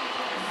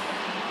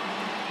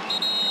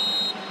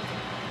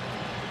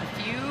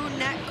 A few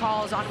net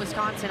calls on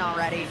Wisconsin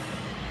already.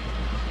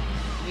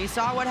 We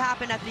saw what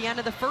happened at the end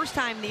of the first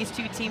time these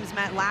two teams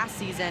met last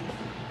season.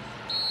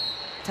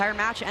 Entire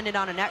match ended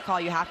on a net call.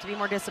 You have to be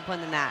more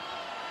disciplined than that.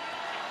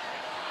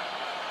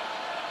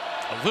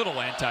 A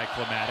little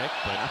anticlimactic,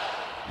 but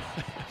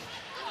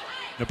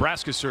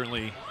Nebraska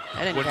certainly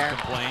wouldn't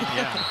complain.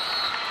 Yeah.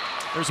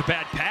 There's a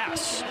bad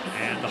pass,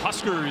 and the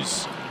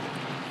Huskers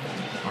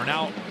are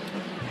now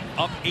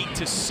up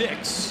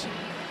 8-6.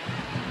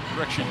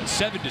 Correction,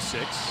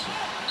 7-6.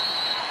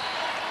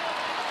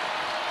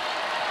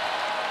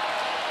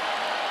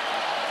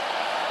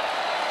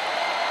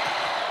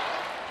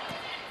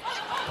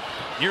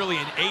 Nearly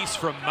an ace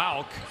from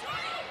Mauk.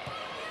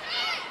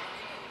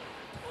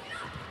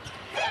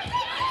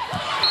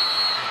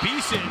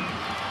 Beeson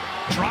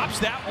drops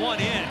that one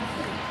in,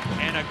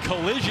 and a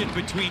collision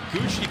between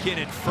Guchtikin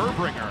and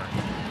Furbringer.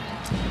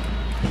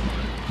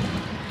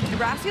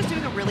 Nebraska's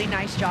doing a really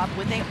nice job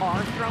when they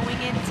are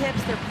throwing in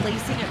tips. They're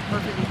placing it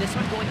perfectly. This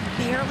one going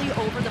barely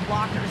over the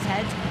blockers'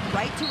 heads,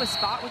 right to a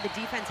spot where the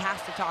defense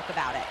has to talk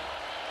about it.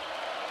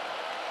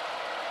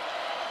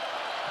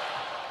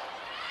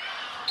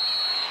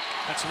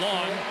 That's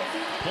long.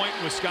 Point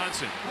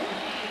Wisconsin.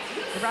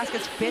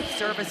 Nebraska's 5th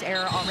service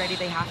error already.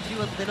 They have to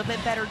do a little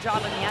bit better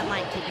job on the end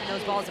line, keeping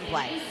those balls in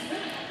play.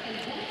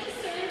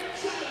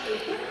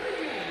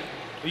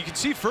 You can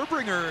see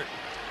Furbringer,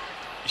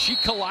 she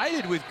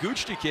collided with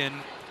Guchtikin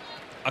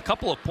a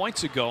couple of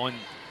points ago and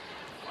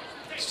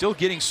still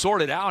getting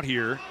sorted out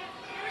here.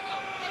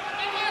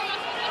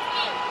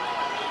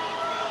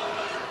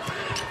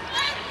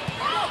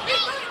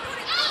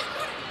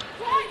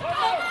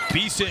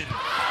 Beeson,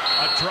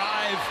 a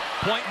drive,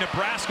 point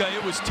Nebraska,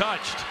 it was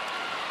touched.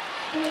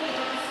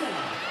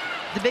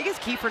 The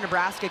biggest key for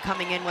Nebraska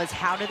coming in was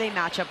how do they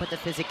match up with the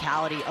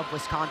physicality of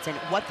Wisconsin.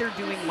 What they're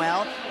doing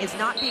well is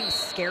not being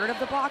scared of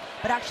the block,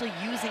 but actually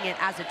using it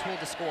as a tool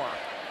to score.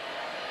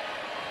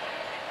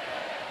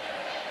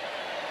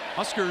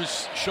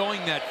 Huskers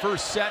showing that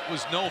first set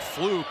was no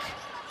fluke.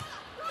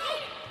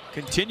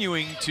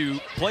 Continuing to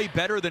play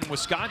better than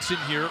Wisconsin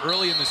here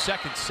early in the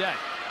second set.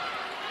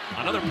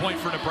 Another point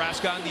for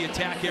Nebraska on the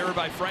attack error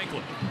by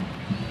Franklin.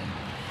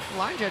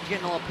 Line judge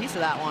getting a little piece of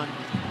that one.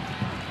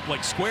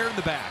 Like square in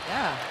the back.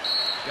 Yeah.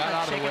 Got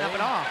out of the way. Up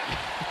at all.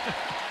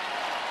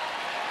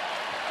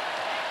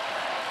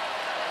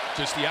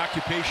 Just the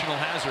occupational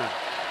hazard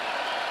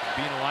of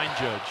being a line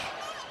judge.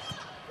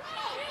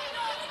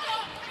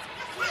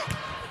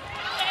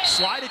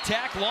 Slide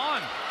attack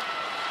long.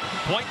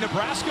 Point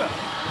Nebraska.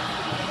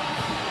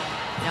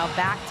 Now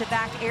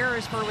back-to-back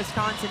errors for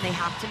Wisconsin. They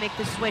have to make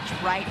the switch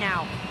right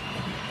now.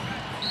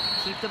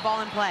 Keep the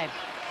ball in play.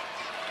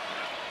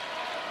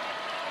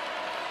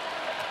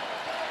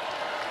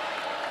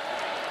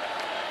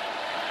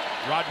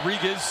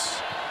 Rodriguez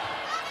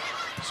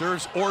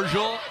serves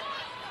Orgel.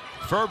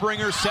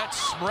 Furbringer sets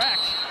Smrek.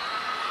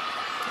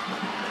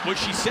 Was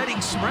she setting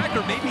Smrek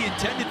or maybe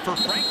intended for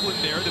Franklin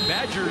there? The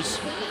Badgers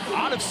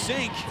out of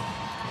sync.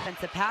 Since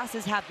the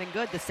passes have been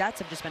good, the sets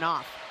have just been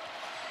off.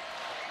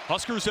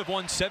 Huskers have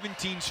won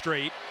 17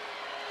 straight.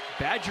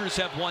 Badgers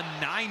have won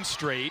 9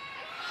 straight.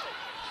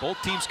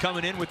 Both teams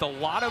coming in with a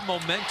lot of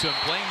momentum,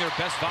 playing their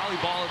best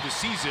volleyball of the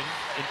season.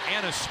 And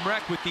Anna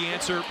Smrek with the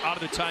answer out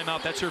of the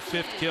timeout. That's her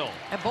 5th kill.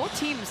 And both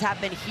teams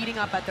have been heating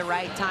up at the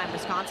right time.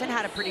 Wisconsin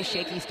had a pretty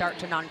shaky start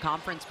to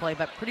non-conference play,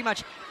 but pretty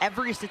much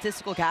every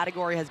statistical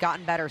category has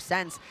gotten better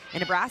since. In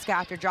Nebraska,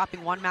 after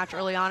dropping one match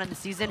early on in the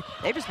season,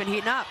 they've just been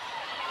heating up.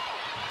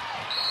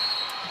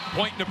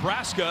 Point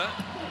Nebraska.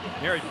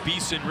 Merritt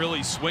Beeson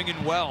really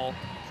swinging well.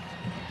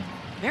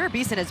 Merritt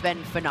Beeson has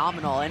been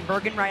phenomenal, and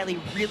Bergen Riley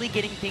really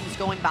getting things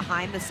going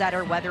behind the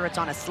setter, whether it's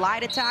on a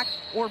slide attack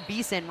or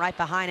Beeson right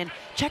behind. And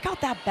check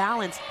out that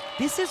balance.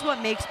 This is what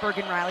makes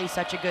Bergen Riley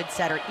such a good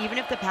setter. Even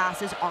if the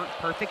passes aren't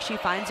perfect, she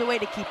finds a way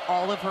to keep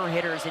all of her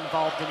hitters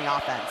involved in the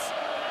offense.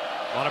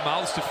 A lot of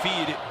mouths to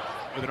feed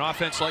with an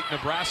offense like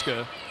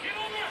Nebraska.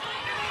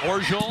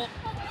 Orgel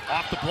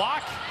off the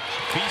block.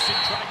 Beeson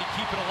tried to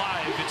keep it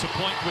alive. It's a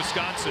point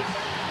Wisconsin.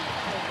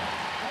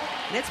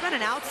 And it's been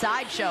an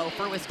outside show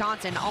for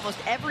Wisconsin. Almost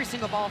every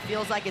single ball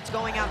feels like it's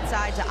going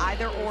outside to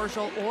either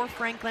Orgel or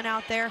Franklin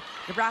out there.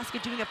 Nebraska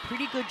doing a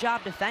pretty good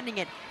job defending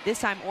it.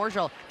 This time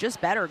Orgel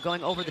just better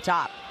going over the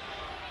top.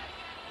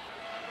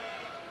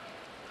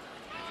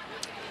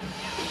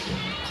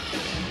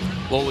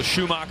 Lola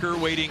Schumacher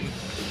waiting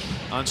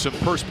on some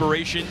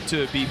perspiration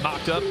to be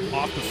mopped up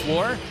off the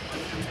floor.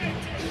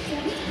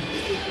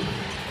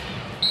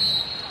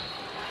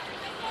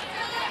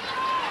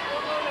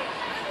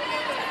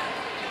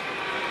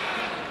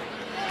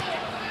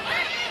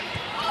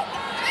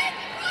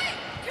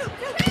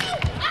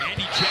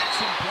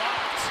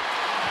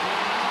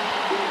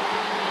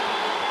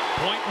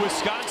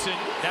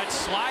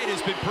 slide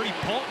has been pretty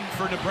potent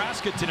for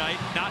Nebraska tonight.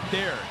 Not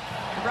there.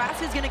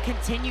 Nebraska is going to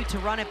continue to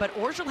run it, but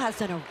Orgel has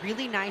done a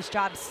really nice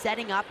job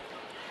setting up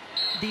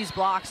these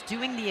blocks,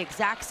 doing the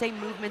exact same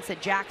movements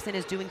that Jackson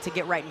is doing to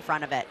get right in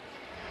front of it.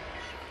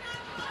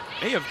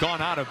 May have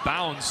gone out of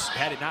bounds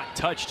had it not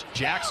touched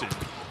Jackson.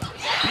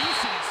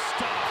 Beeson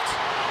stopped.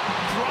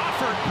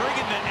 Crawford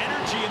bringing the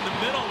energy in the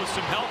middle with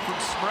some help from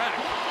Smrek.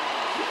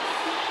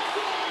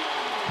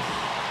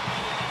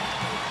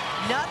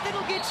 Nothing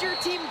will get your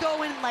team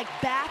going like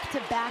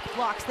back-to-back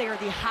blocks. They are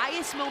the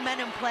highest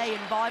momentum play in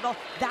volleyball.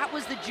 That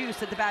was the juice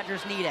that the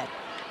Badgers needed.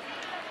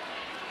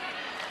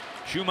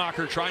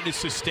 Schumacher trying to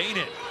sustain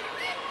it.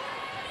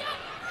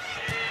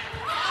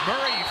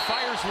 Murray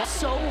fires.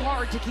 So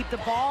hard to keep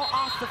the ball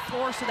off the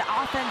floor so the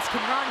offense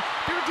can run.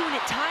 They're doing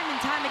it time and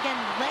time again,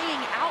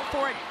 laying out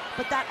for it.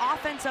 But that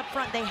offense up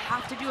front, they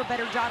have to do a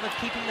better job of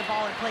keeping the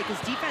ball in play because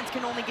defense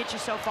can only get you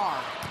so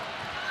far.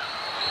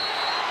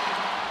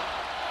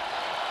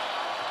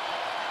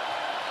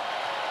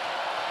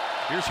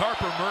 Here's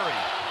Harper Murray.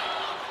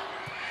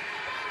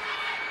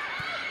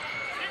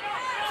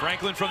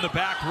 Franklin from the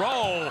back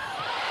row.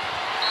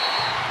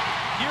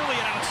 Nearly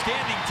an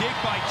outstanding dig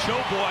by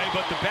Choboy,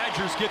 but the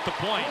Badgers get the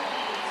point.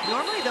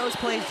 Normally those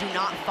plays do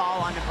not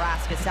fall on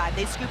Nebraska's side.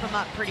 They scoop them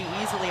up pretty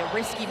easily. A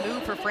risky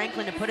move for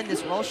Franklin to put in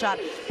this roll shot,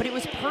 but it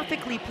was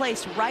perfectly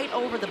placed right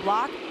over the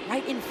block,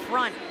 right in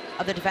front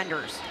of the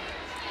defenders.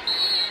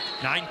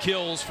 9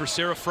 kills for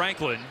Sarah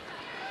Franklin.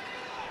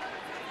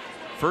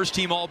 First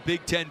team all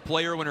Big Ten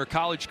player when her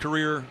college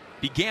career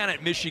began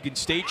at Michigan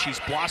State.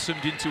 She's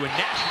blossomed into a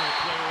National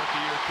Player of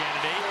the Year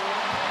candidate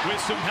with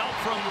some help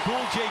from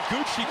Gulje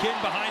Guchtikin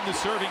behind the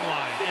serving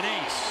line. An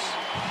ace.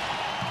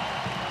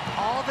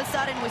 All of a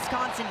sudden,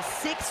 Wisconsin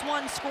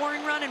 6-1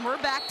 scoring run, and we're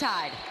back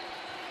tied.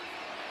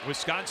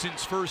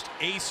 Wisconsin's first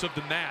ace of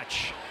the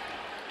match.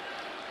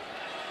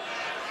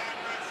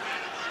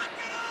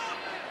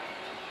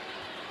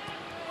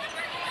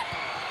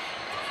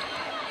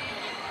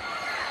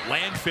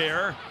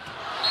 Landfair,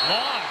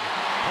 long,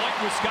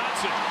 point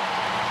Wisconsin.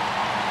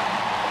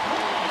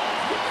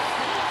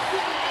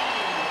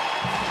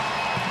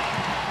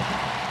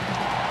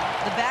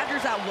 The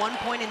Badgers at one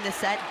point in the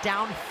set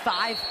down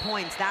 5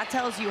 points. That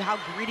tells you how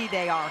greedy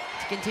they are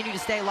to continue to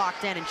stay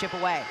locked in and chip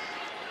away.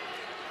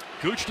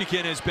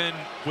 Guchtikin has been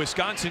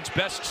Wisconsin's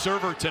best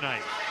server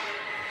tonight.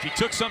 She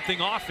took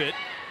something off it.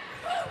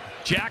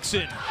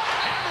 Jackson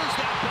hammers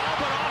that ball,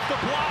 but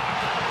off the block.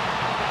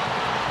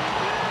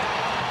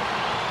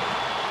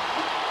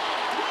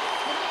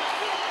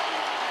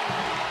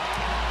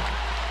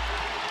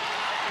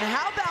 And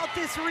how about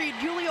this read?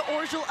 Julia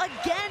Orgel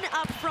again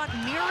up front,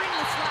 mirroring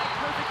the slide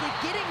perfectly,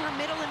 getting her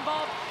middle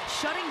involved,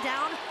 shutting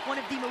down one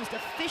of the most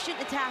efficient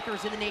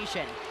attackers in the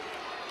nation.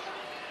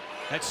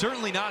 That's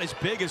certainly not as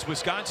big as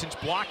Wisconsin's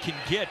block can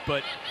get,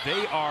 but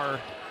they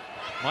are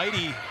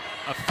mighty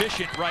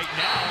efficient right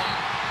now.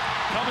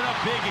 Coming up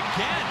big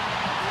again.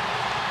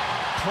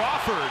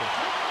 Crawford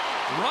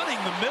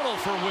running the middle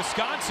for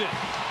Wisconsin.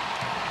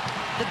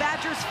 The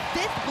Badgers'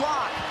 5th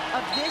block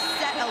of this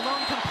set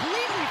alone,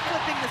 completely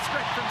flipping the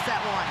script from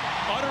set 1.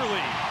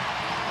 Utterly.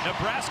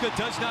 Nebraska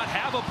does not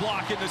have a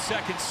block in the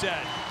second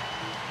set.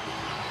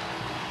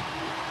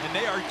 And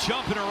they are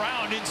jumping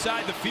around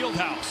inside the field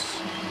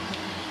house.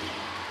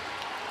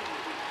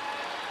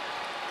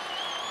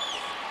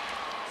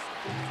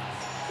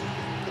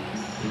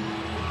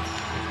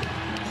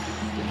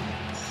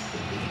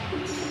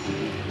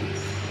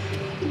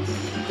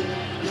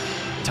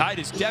 Tide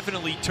has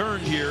definitely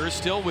turned here,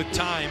 still with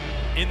time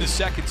in the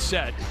second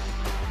set.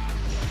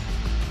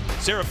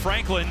 Sarah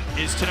Franklin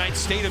is tonight's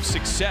State of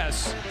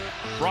Success,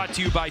 brought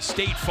to you by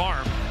State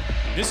Farm.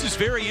 This is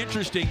very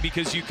interesting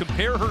because you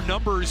compare her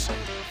numbers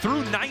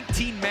through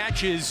 19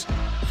 matches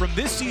from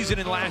this season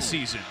and last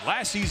season.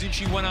 Last season,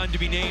 she went on to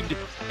be named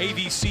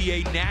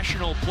AVCA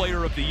National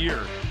Player of the Year.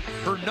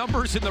 Her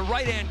numbers in the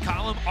right-hand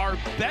column are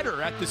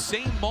better at the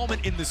same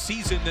moment in the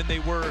season than they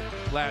were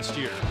last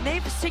year.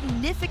 They've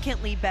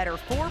significantly better,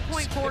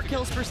 4.4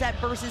 kills per set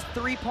versus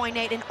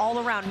 3.8, and all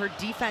around her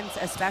defense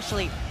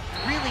especially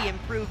really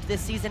improved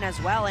this season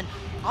as well. And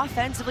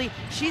offensively,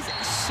 she's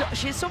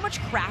so much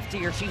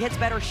craftier. She hits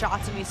better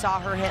shots than we saw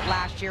her hit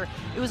last year.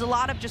 It was a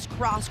lot of just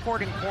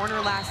cross-court and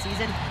corner last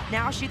season.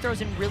 Now she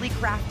throws in really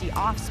crafty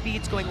off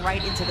speeds going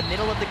right into the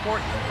middle of the court.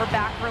 Her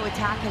back row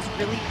attack has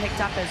really picked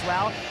up as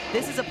well.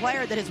 This is a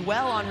player that is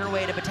well on her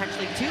way to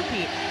potentially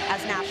two-peat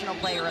as National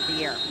Player of the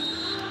Year.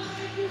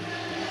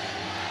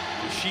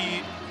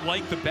 She,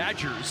 like the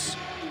Badgers,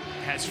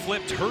 has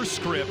flipped her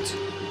script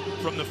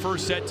from the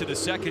first set to the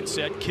second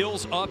set.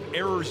 Kills up,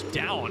 errors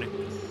down.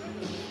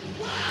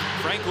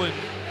 Franklin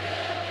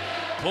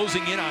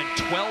closing in on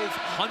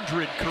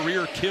 1,200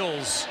 career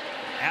kills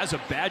as a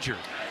Badger.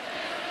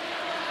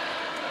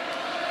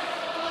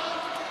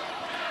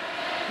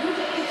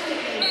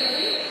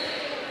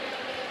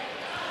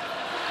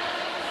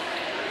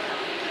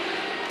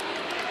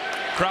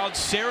 Crowd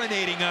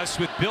serenading us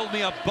with Build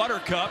Me Up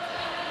Buttercup.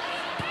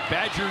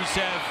 Badgers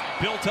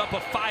have built up a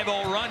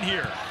 5-0 run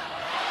here.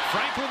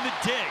 Franklin the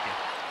dig.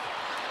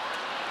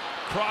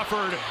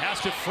 Crawford has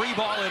to free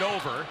ball it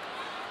over.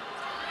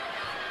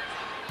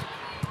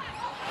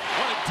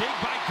 What a dig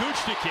by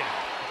Guchtikin.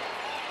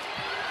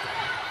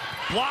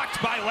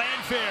 Blocked by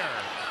Landfair.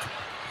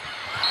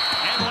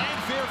 And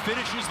Landfair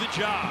finishes the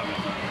job.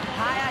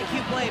 High IQ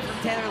play from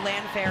Taylor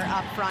Landfair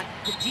up front.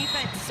 The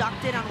defense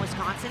sucked it on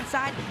Wisconsin's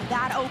side.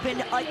 That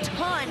opened a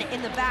ton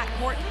in the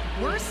backcourt.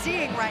 We're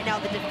seeing right now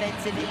the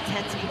defensive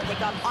intensity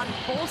pick up on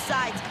both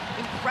sides.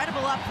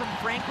 Incredible up from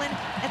Franklin.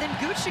 And then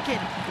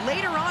Guchtikin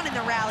later on in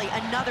the rally,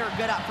 another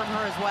good up from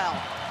her as well.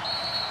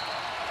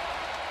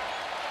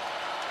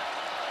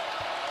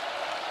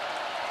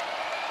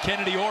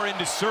 Kennedy Orr in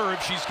to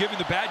serve. She's giving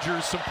the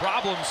Badgers some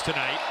problems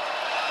tonight.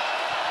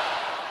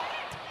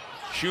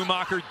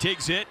 Schumacher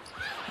digs it.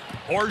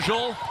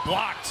 Orgel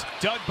blocked,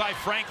 dug by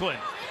Franklin.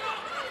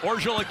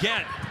 Orgel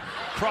again.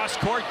 Cross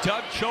court,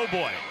 dug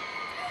Choboy.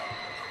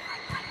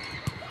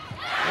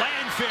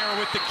 Landfair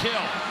with the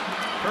kill.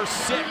 Her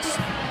sixth.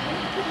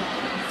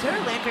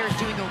 Taylor Landfair is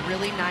doing a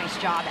really nice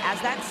job as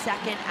that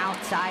second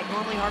outside.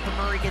 Normally Harper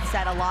Murray gets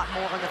set a lot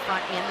more on the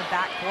front and the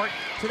back court.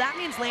 So that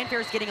means Landfair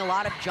is getting a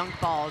lot of junk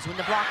balls when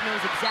the block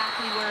knows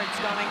exactly where it's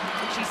going,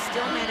 and she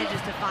still manages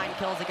to find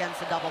kills against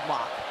the double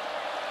block.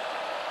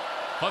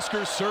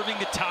 Huskers serving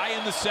to tie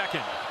in the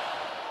second.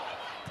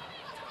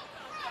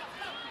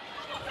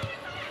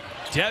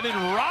 Devin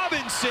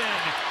Robinson,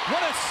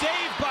 what a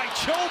save by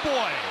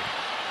Choboy.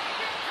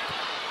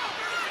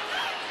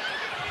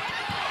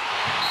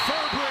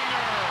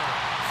 Furbringer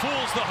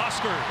fools the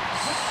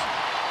Huskers.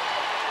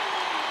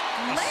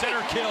 A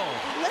center kill.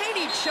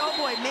 Lady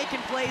Choboy making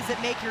plays that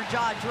make your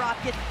jaw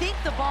drop. You think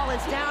the ball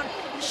is down.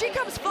 She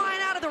comes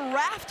flying out of the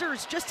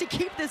rafters just to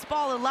keep this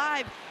ball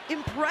alive.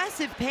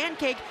 Impressive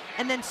pancake,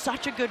 and then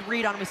such a good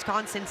read on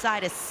Wisconsin's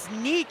side. A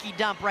sneaky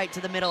dump right to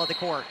the middle of the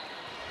court.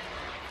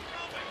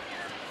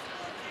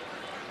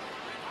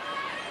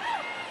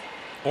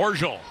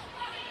 Orgel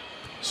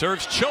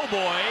serves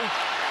Choboy.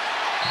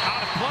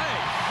 Out of play.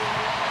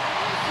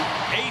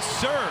 Ace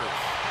serve.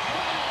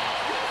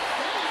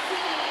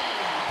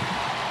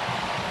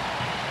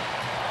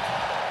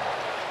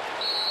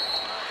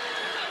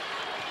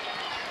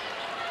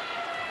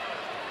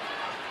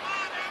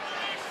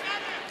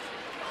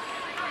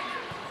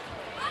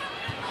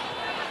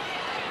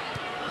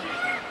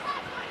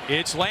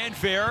 It's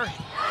Landfair.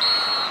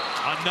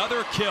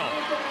 Another kill.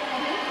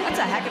 That's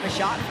a heck of a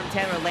shot from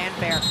Taylor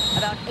Landfair.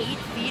 About 8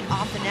 feet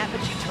off the net,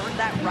 but she turned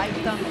that right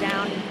thumb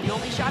down. The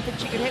only shot that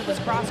she could hit was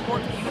cross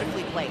court,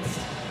 beautifully placed.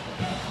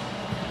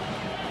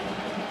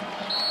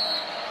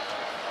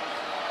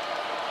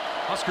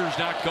 Huskers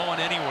not going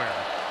anywhere.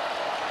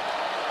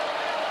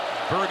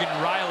 Bergen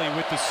Riley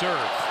with the serve.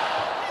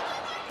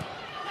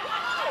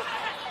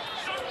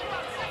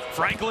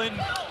 Franklin.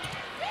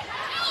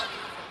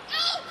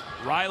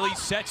 Riley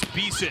sets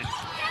Beeson.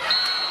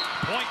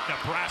 Point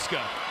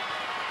Nebraska.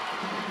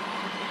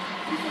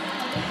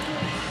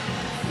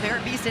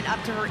 Merritt Beeson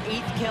up to her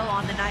 8th kill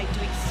on the night,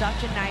 doing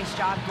such a nice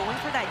job going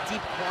for that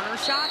deep corner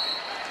shot.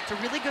 It's a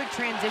really good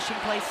transition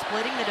play,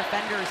 splitting the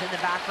defenders in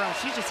the back row.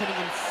 She's just hitting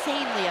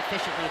insanely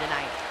efficiently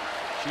tonight.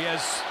 She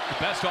has the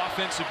best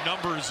offensive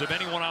numbers of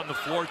anyone on the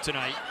floor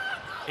tonight.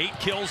 8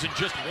 kills and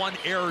just 1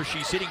 error.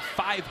 She's hitting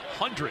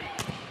 .500.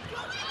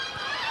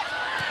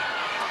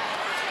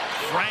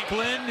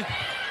 Franklin.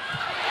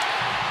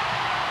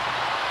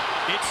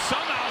 It's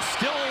somehow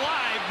still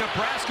alive.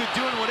 Nebraska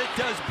doing what it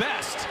does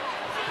best.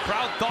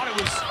 Crowd thought it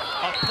was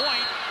a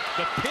point.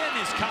 The pin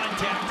is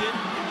contacted,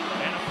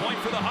 and a point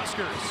for the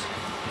Huskers.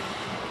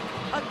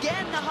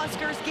 Again, the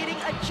Huskers getting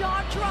a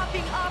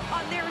jaw-dropping up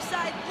on their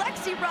side.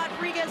 Lexi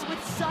Rodriguez with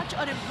such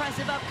an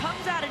impressive up,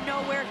 comes out of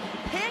nowhere,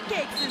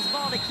 pancakes this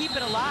ball to keep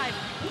it alive.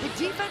 The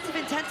defensive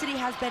intensity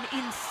has been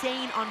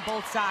insane on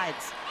both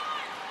sides.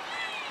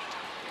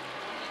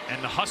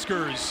 And the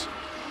Huskers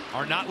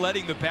are not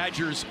letting the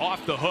Badgers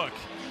off the hook.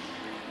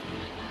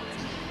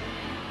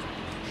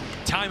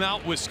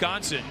 Timeout,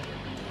 Wisconsin.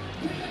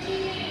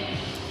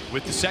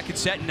 With the second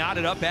set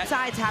knotted up at.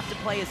 Sides have to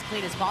play as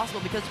clean as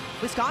possible because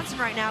Wisconsin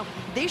right now,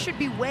 they should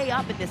be way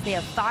up in this. They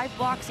have 5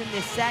 blocks in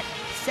this set.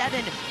 7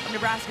 of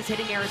Nebraska's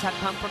hitting errors have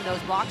come from those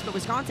blocks, but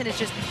Wisconsin is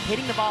just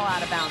hitting the ball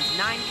out of bounds.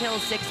 9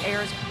 kills, 6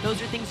 errors.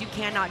 Those are things you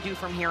cannot do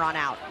from here on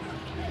out.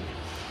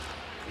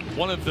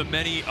 One of the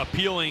many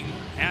appealing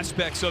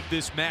aspects of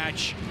this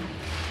match,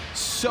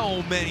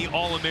 so many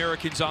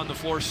All-Americans on the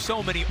floor,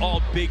 so many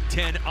All-Big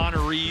Ten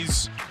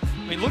honorees.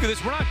 I mean, look at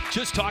this. We're not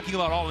just talking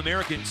about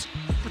All-Americans.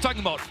 We're talking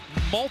about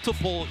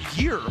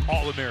multiple-year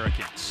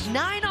All-Americans.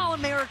 9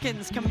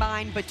 All-Americans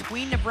combined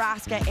between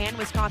Nebraska and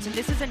Wisconsin.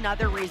 This is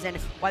another reason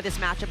why this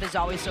matchup is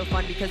always so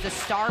fun, because the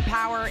star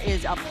power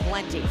is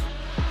aplenty.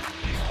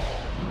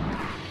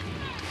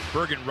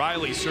 Bergen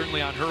Riley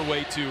certainly on her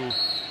way to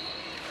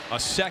a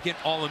second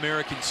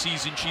All-American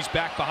season. She's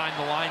back behind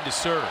the line to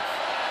serve.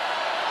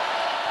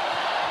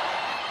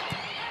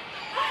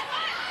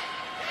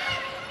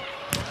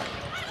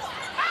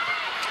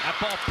 That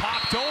ball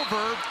popped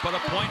over, but a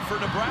point for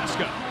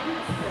Nebraska.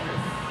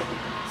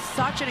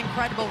 such an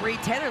incredible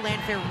read. Taylor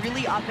Landfair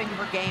really upping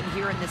her game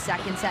here in the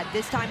second set,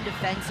 this time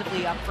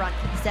defensively up front,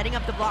 setting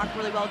up the block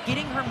really well,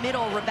 getting her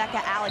middle,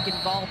 Rebecca Alec,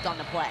 involved on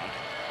the play.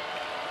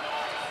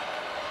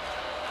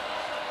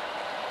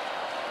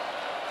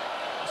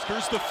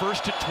 Huskers the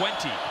first to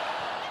 20.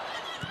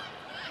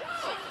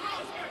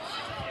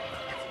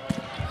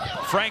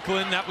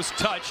 Franklin, that was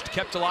touched,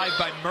 kept alive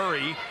by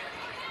Murray.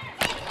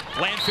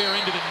 Landfair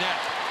into the net.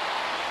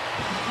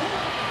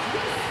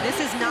 This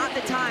is not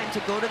the time to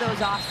go to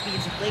those off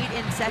speeds. Late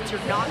in sets,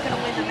 you're not going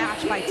to win the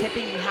match by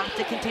tipping. You have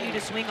to continue to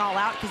swing all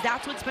out because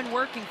that's what's been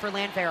working for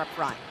Landfair up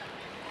front.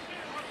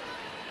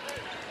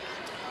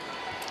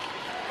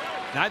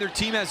 Neither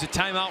team has a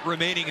timeout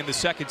remaining in the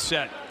second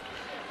set.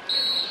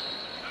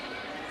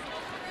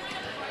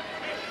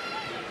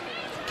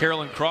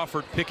 Carolyn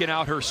Crawford picking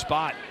out her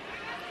spot.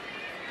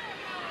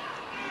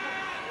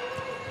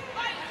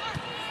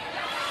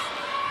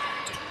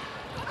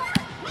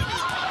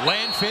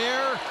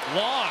 Landfair,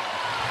 long.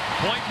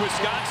 Point,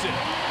 Wisconsin.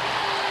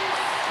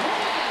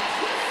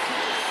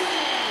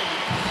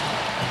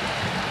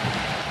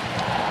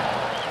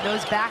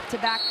 Those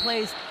back-to-back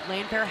plays,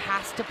 Landfair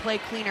has to play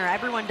cleaner.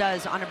 Everyone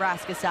does on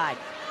Nebraska's side.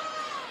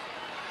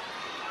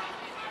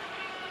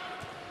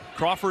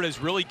 Crawford has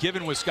really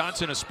given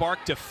Wisconsin a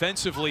spark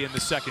defensively in the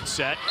second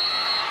set.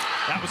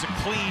 That was a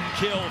clean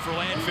kill for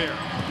Landfair.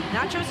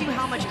 That shows you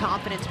how much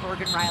confidence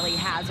Morgan Riley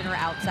has in her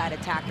outside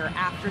attacker.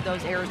 After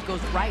those errors,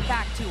 goes right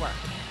back to her.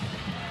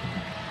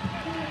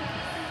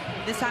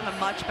 This time a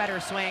much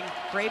better swing.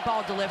 Great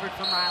ball delivered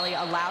from Riley,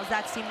 allows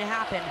that seam to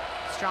happen.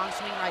 Strong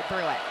swing right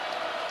through it.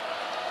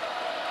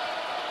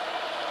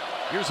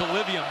 Here's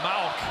Olivia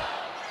Mauk.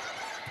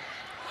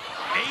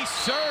 Ace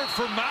serve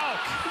for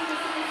Mauk.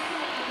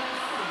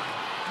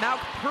 Mauk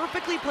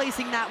perfectly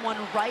placing that one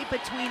right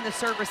between the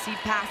serve receive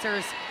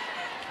passers,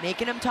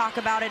 making them talk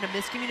about it. A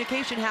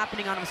miscommunication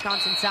happening on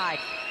Wisconsin's side.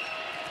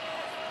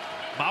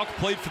 Mauk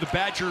played for the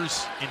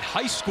Badgers in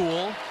high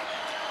school.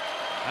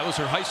 That was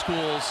her high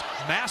school's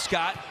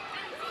mascot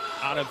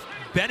out of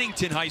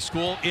Bennington High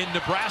School in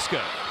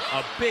Nebraska.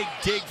 A big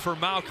dig for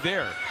Mauk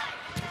there.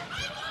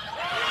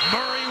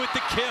 Murray with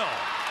the kill.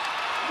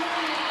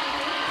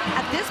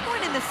 At this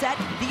point in the set,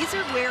 these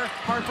are where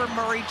Harper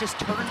Murray just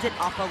turns it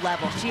up a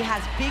level. She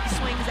has big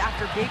swings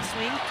after big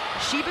swing.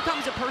 She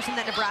becomes a person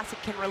that Nebraska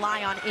can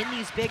rely on in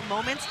these big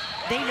moments.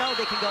 They know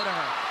they can go to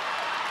her.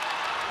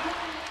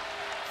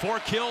 4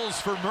 kills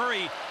for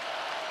Murray.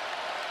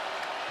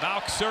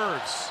 Mauk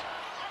serves.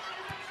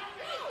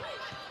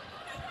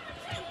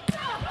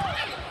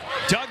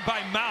 Dug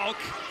by Mauk.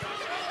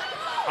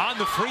 On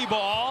the free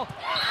ball,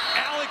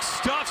 Alex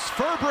stuffs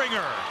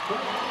Furbringer.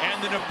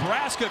 And the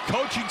Nebraska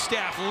coaching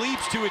staff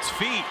leaps to its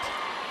feet.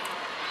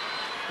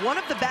 One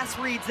of the best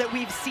reads that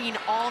we've seen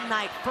all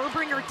night.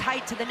 Furbringer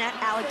tight to the net.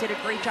 Alec did a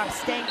great job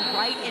staying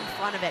right in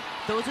front of it.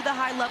 Those are the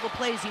high-level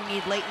plays you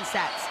need late in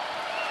sets.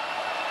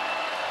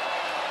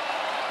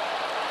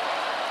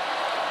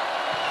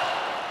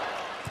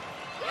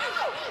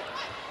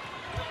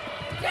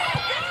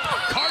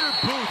 Carter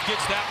Booth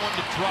gets that one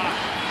to drop.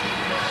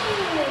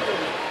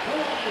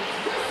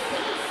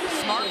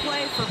 Smart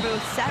play for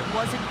Booth. Set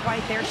wasn't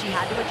quite there. She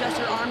had to adjust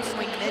her arm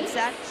swing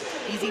mid-set.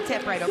 Easy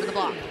tip right over the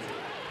block.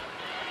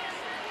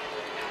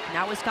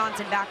 Now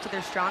Wisconsin back to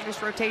their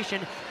strongest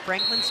rotation.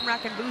 Franklin,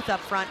 Smrek, and Booth up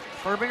front.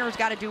 Furbringer's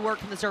got to do work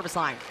from the service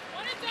line.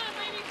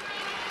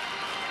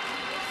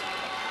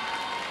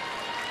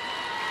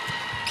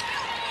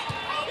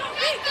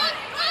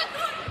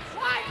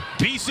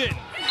 Beeson.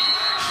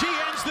 She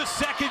ends the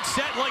second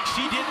set like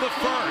she did the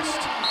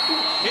first.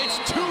 It's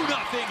 2-0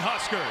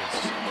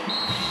 Huskers.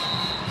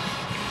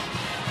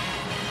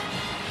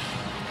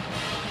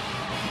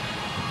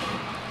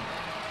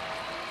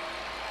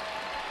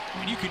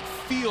 And you can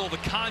feel the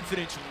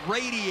confidence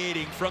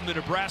radiating from the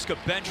Nebraska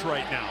bench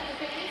right now.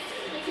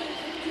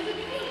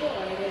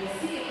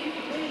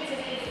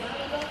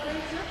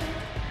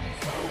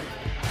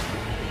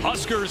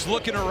 Huskers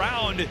looking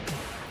around,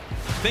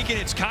 thinking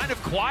it's kind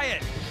of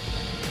quiet.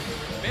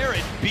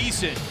 Merritt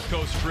Beeson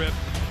goes trip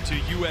to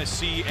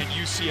USC and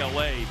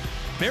UCLA.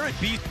 Merritt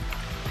Beeson,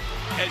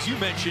 as you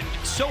mentioned,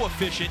 so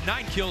efficient.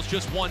 9 kills,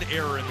 just 1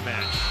 error in the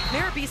match.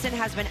 Merritt Beeson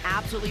has been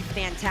absolutely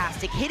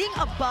fantastic, hitting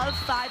above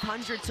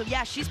 500. So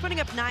yeah, she's putting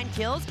up 9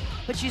 kills,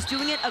 but she's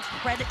doing it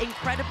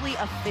incredibly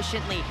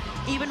efficiently.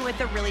 Even with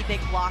a really big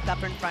block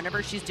up in front of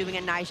her, she's doing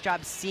a nice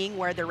job seeing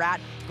where they're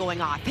at, going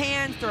off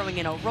hands, throwing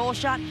in a roll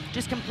shot,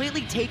 just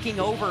completely taking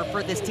over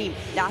for this team.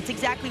 That's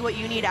exactly what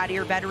you need out of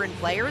your veteran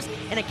players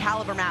in a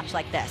caliber match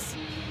like this.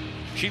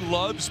 She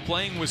loves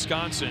playing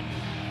Wisconsin.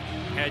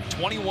 Had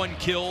 21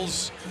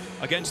 kills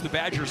against the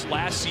Badgers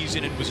last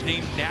season and was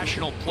named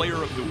National Player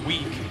of the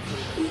Week.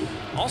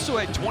 Also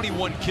had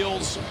 21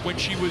 kills when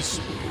she was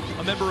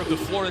a member of the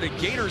Florida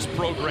Gators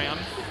program.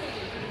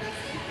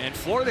 And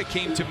Florida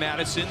came to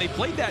Madison. They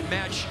played that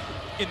match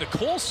in the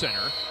Kohl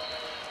Center.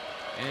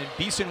 And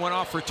Beeson went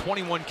off for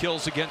 21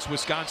 kills against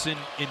Wisconsin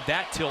in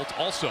that tilt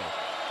also.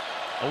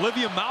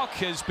 Olivia Mauk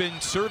has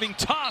been serving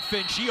tough,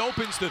 and she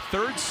opens the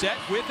third set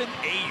with an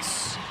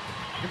ace.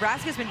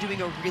 Nebraska's been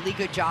doing a really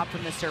good job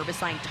from the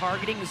service line,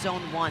 targeting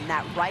zone 1,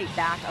 that right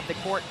back of the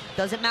court.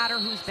 Doesn't matter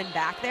who's been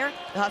back there,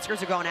 the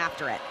Huskers are going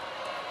after it.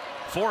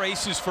 4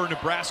 aces for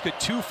Nebraska,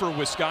 2 for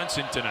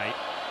Wisconsin tonight.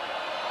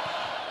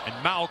 And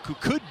Mauk, who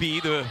could be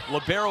the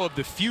libero of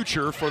the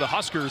future for the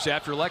Huskers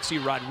after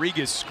Lexi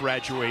Rodriguez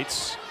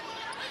graduates.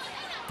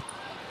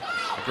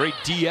 A great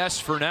DS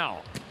for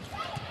now.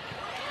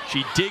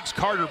 She digs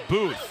Carter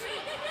Booth.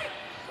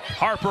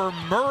 Harper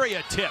Murray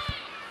a tip.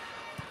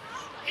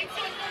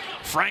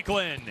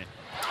 Franklin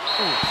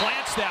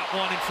plants that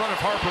one in front of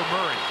Harper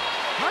Murray.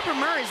 Harper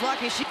Murray's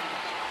lucky she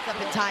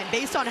up in time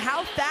based on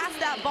how fast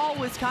that ball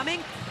was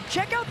coming.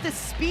 Check out the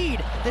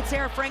speed that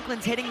Sarah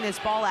Franklin's hitting this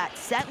ball at.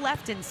 Set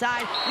left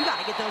inside. You got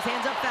to get those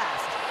hands up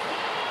fast.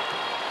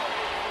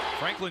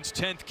 Franklin's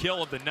 10th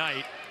kill of the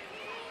night,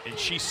 and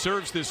she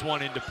serves this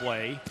one into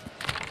play.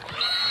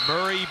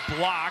 Murray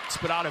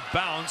blocked, but out of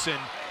bounds, and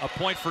a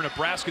point for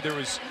Nebraska. There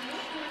was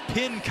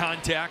pin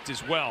contact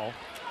as well.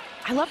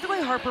 I love the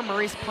way Harper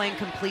Murray's playing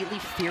completely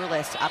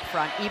fearless up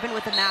front, even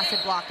with a massive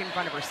block in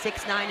front of her.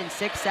 6'9" and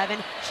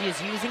 6'7". She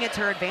is using it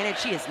to her advantage.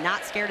 She is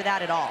not scared of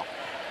that at all.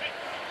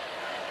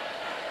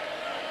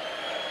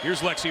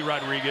 Here's Lexi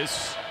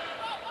Rodriguez.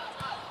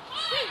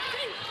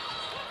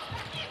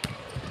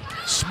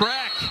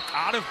 Smrek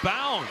out of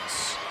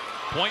bounds.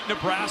 Point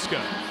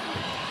Nebraska.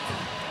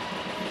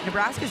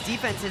 Nebraska's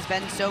defense has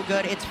been so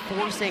good, it's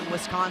forcing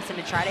Wisconsin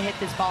to try to hit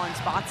this ball in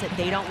spots that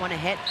they don't want to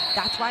hit.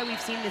 That's why we've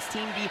seen this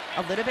team be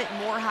a little bit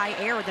more high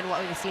air than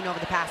what we've seen over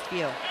the past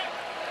few.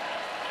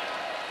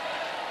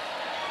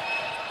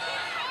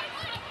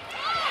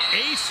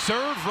 Ace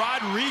serve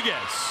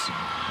Rodriguez.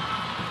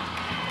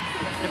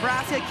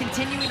 Nebraska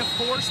continuing to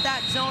force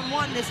that zone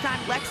 1. This time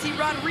Lexi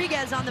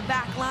Rodriguez on the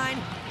back line.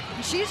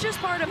 And she's just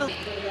part of a...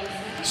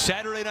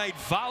 Saturday night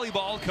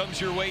volleyball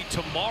comes your way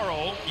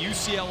tomorrow.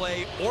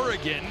 UCLA,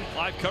 Oregon.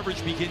 Live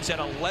coverage begins at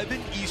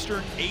 11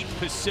 Eastern, 8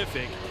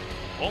 Pacific.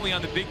 Only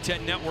on the Big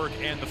Ten Network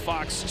and the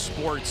Fox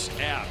Sports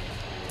app.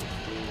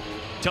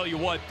 Tell you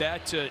what,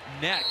 that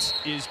net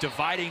is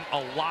dividing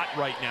a lot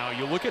right now.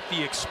 You look at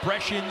the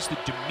expressions, the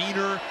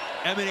demeanor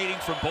emanating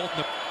from both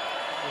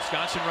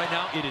Wisconsin right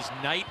now. It is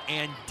night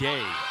and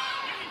day.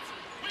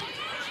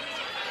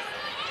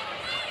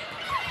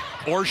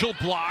 Orgel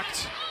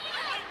blocked.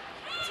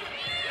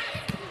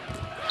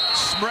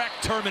 Smrek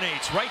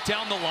terminates right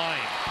down the line.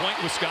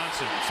 Point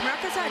Wisconsin.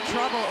 Smrek has had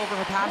trouble over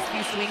her past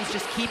few swings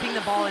just keeping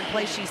the ball in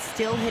place. She's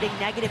still hitting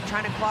negative,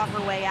 trying to claw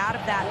her way out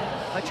of that.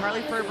 But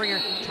Charlie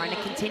Furbringer trying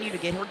to continue to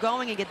get her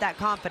going and get that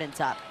confidence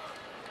up.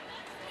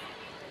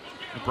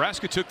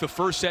 Nebraska took the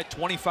first set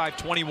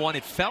 25-21.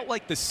 It felt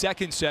like the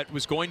second set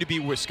was going to be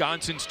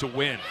Wisconsin's to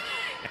win.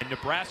 And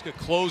Nebraska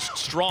closed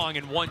strong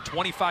and won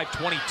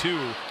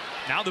 25-22.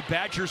 Now the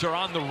Badgers are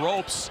on the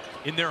ropes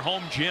in their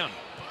home gym.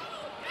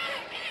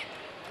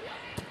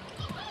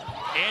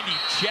 Andy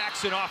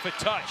Jackson off a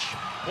touch.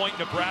 Point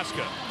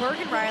Nebraska.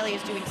 Bergen Riley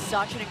is doing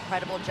such an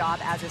incredible job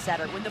as a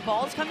setter. When the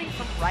ball is coming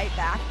from right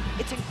back,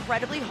 it's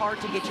incredibly hard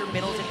to get your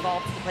middles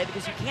involved in the play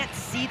because you can't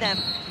see them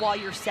while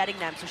you're setting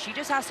them. So she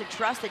just has to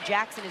trust that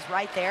Jackson is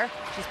right there.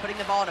 She's putting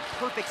the ball in a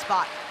perfect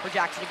spot for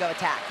Jackson to go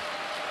attack.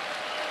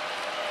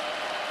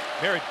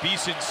 Merritt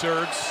Beeson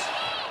serves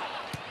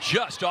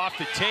just off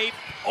the tape.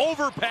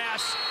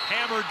 Overpass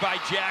hammered by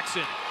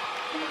Jackson.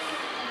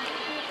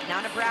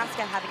 Now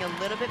Nebraska having a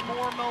little bit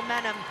more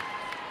momentum.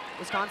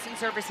 Wisconsin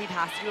service team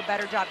has to do a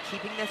better job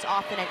keeping this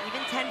off the net,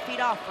 even 10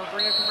 feet off for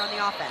Bringer can run the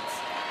offense.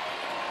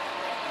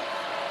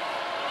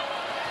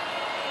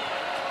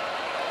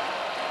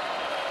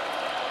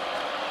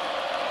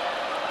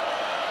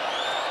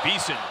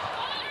 Beeson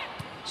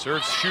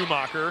serves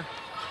Schumacher.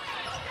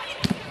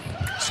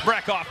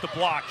 Smrek off the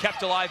block,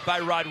 kept alive by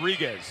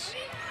Rodriguez.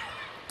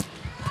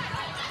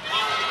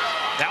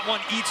 That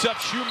one eats up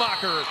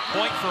Schumacher.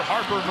 Point for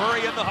Harper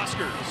Murray and the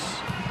Huskers.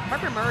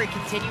 Harper Murray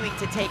continuing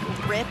to take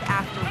rip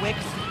after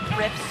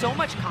rip, so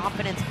much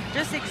confidence,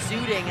 just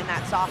exuding in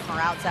that sophomore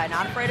outside,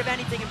 not afraid of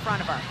anything in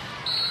front of her.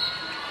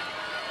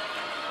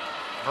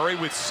 Murray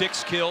with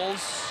 6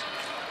 kills.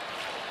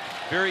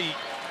 Very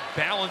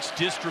balanced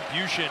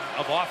distribution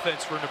of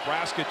offense for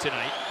Nebraska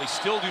tonight. They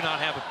still do not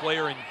have a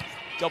player in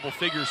double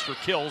figures for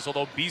kills,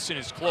 although Beeson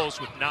is close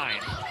with 9.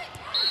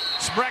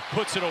 Smrek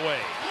puts it away.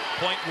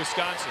 Point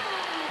Wisconsin.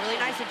 Really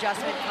nice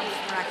adjustment from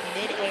Smrek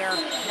mid-air.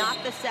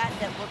 Not the set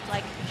that looked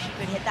like she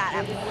could hit that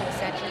after the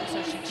extension,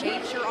 so she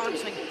changed her arm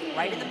swing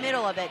right in the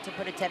middle of it to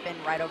put a tip in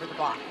right over the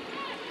block.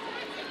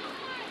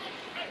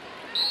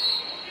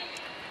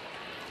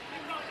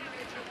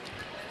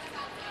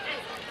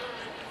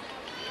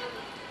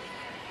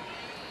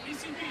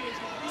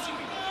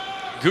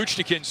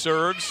 Guchtikin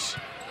serves.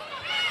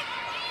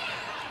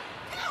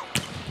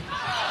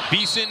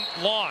 Beeson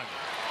long.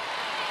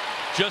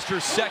 Just her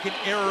second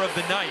error of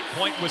the night.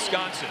 Point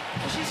Wisconsin.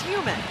 Well, she's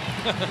human.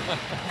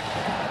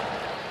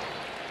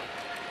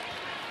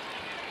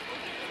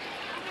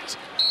 It's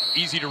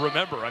easy to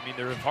remember. I mean,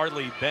 there have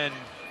hardly been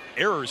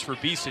errors for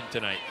Beeson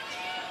tonight.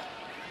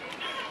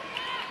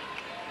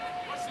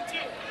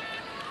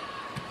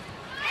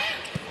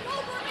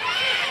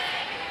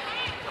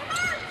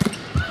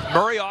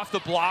 Murray off the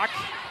block.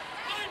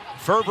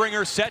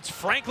 Furbringer sets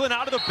Franklin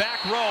out of the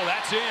back row.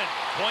 That's in.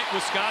 Point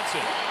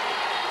Wisconsin.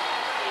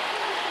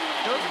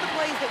 Those are the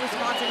plays that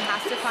Wisconsin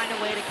has to find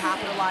a way to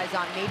capitalize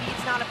on. Maybe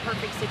it's not a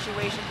perfect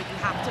situation, but you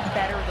have to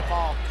better the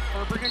ball.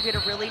 Furbringer did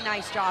a really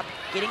nice job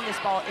getting this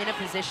ball in a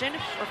position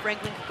where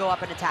Franklin could go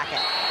up and attack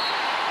it.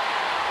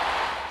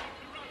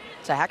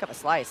 It's a heck of a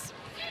slice.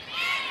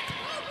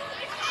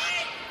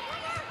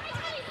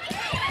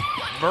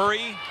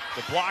 Murray,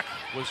 the block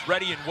was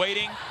ready and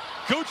waiting.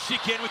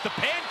 Guchtikin with the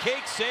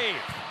pancake save.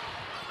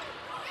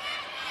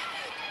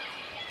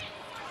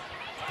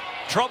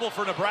 Trouble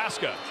for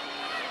Nebraska.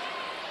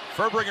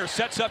 Furbringer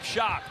sets up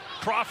shop.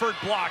 Crawford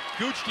blocked.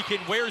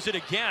 Guchtikin wears it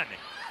again.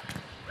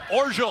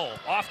 Orgel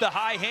off the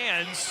high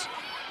hands.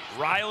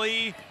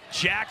 Riley,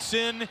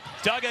 Jackson,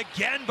 dug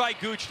again by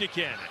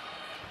Guchtikin.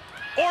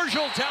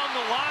 Orgel down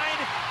the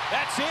line.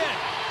 That's in.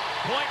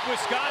 Point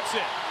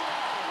Wisconsin.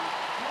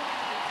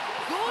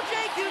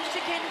 Gulje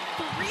Guchtikin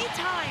 3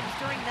 times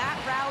during that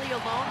rally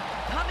alone,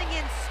 coming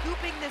in,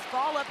 scooping this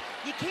ball up.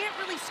 You can't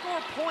really score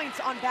points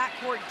on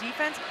backcourt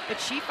defense, but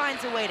she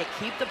finds a way to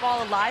keep the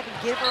ball alive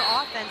and give her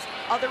offense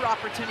other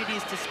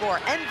opportunities to score.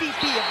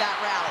 MVP of that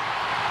rally.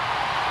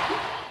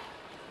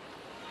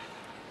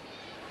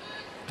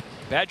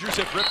 Badgers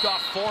have ripped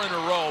off 4 in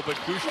a row, but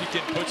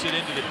Guchtikin puts it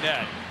into the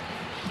net.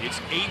 It's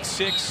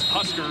 8-6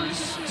 Huskers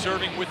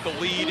serving with the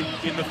lead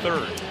in the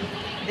third.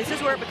 This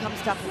is where it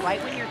becomes tough.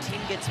 Right when your team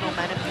gets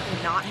momentum, you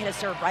cannot hit a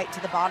serve right to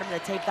the bottom of the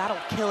tape. That'll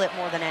kill it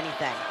more than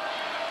anything.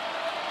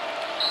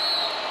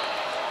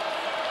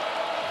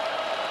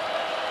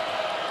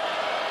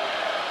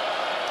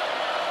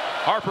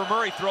 Harper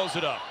Murray throws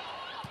it up.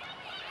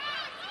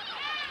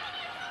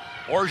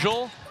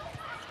 Orgel,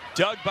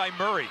 dug by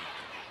Murray.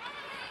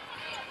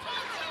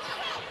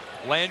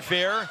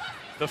 Landfair,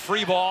 the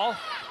free ball.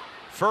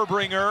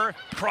 Furbringer,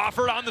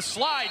 Crawford on the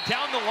slide,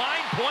 down the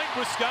line, point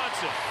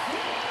Wisconsin.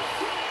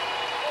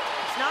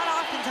 It's not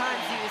oftentimes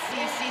you will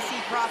see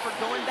CC Crawford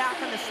going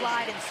back on the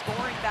slide and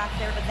scoring back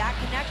there, but that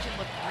connection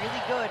looked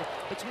really good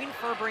between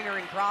Furbringer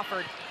and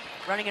Crawford.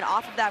 Running it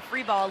off of that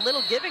free ball, a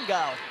little give and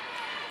go.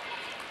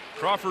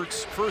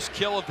 Crawford's first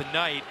kill of the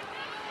night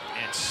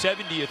and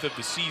 70th of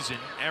the season,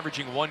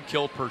 averaging 1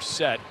 kill per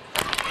set.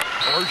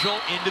 Orgel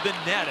into the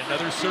net,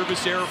 another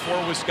service error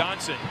for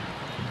Wisconsin.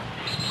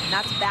 And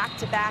that's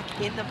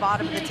back-to-back in the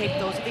bottom of the tape.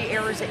 Those are the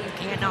errors that you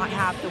cannot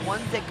have. The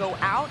ones that go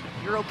out,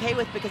 you're okay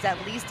with because at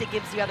least it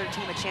gives the other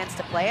team a chance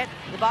to play it.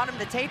 The bottom of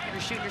the tape,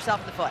 you're shooting yourself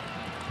in the foot.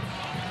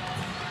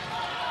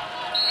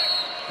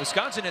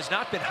 Wisconsin has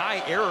not been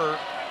high error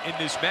in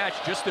this match,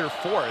 just their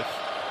 4th.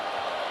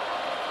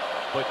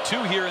 But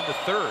 2 here in the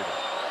third.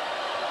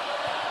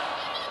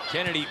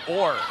 Kennedy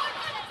Orr.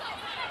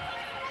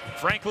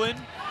 Franklin,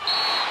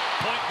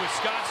 point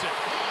Wisconsin.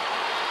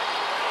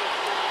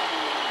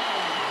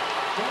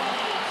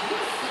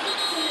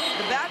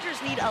 The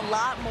Badgers need a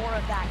lot more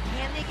of that.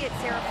 Can they get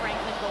Sarah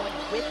Franklin going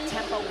with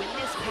tempo? When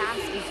this pass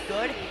is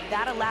good,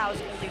 that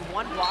allows only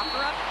 1 blocker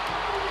up.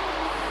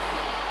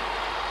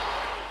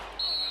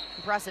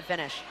 Impressive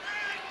finish.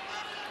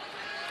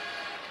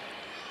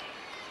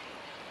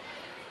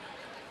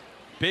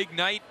 Big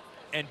night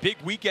and big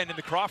weekend in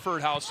the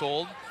Crawford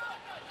household.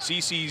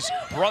 Cece's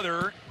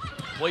brother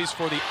plays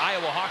for the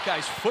Iowa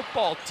Hawkeyes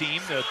football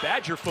team, the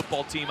Badger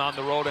football team on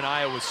the road in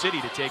Iowa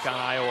City to take on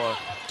Iowa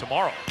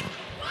tomorrow.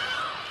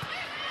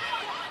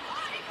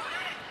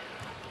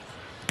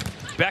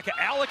 Becca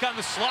Alec on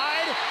the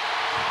slide,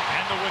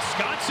 and the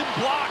Wisconsin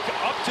block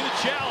up to the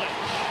challenge.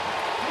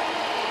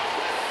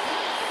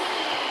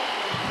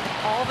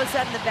 All of a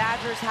sudden, the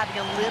Badgers having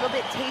a little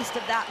bit taste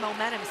of that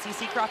momentum.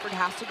 CC Crawford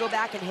has to go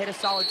back and hit a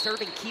solid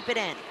serve and keep it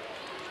in.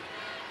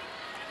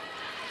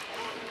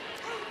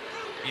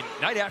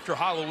 Night after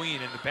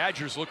Halloween, and the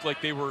Badgers looked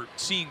like they were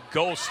seeing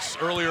ghosts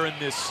earlier in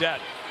this set.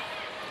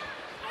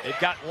 They've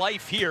got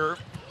life here,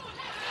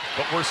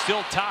 but we're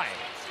still tied.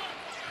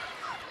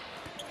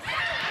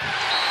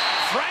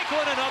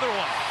 Franklin, another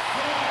one.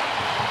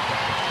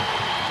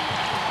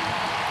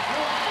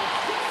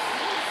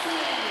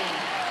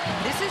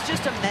 This is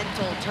just a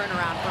mental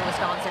turnaround for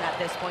Wisconsin at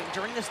this point.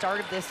 During the start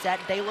of this set,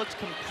 they looked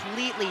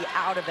completely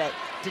out of it.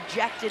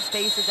 Dejected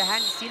faces. I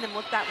hadn't seen them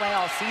look that way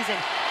all season.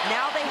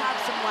 Now they have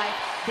some life.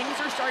 Things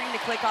are starting to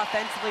click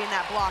offensively, and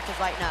that block is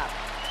lighting up.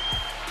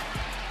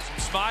 Some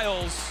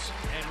smiles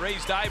and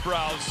raised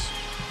eyebrows.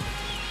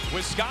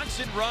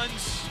 Wisconsin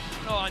runs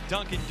on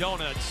Dunkin'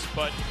 Donuts,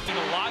 but in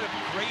a lot of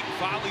great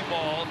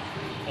volleyball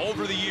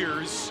over the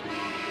years,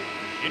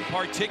 in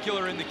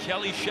particular in the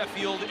Kelly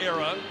Sheffield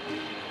era.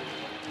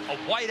 A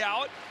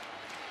whiteout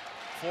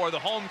for the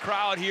home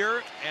crowd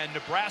here, and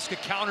Nebraska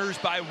counters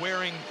by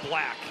wearing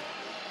black.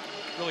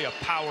 Really a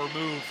power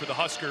move for the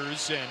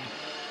Huskers, and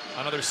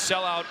another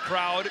sellout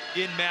crowd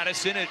in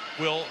Madison. It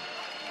will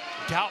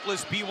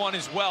doubtless be one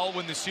as well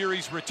when the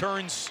series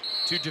returns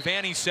to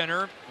Devaney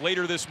Center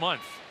later this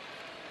month.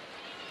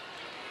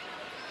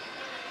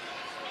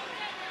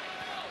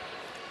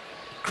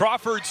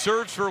 Crawford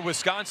serves for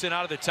Wisconsin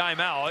out of the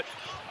timeout.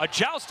 A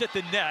joust at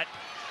the net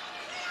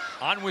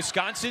on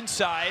Wisconsin's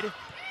side.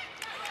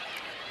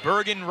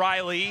 Bergen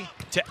Riley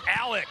to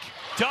Alec,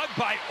 dug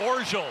by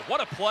Orgel.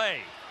 What a play.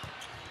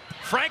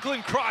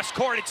 Franklin cross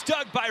court, it's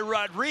dug by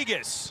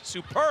Rodriguez.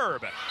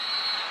 Superb.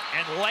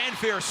 And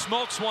Landfair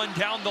smokes one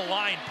down the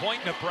line.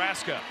 Point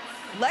Nebraska.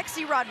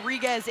 Lexi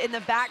Rodriguez in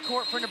the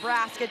backcourt for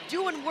Nebraska,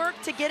 doing work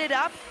to get it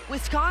up.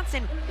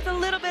 Wisconsin with a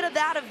little bit of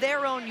that of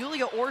their own.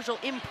 Julia Orgel,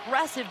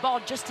 impressive ball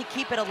just to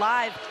keep it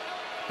alive.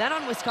 Then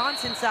on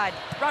Wisconsin side,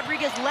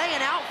 Rodriguez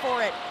laying out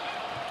for it.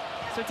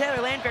 So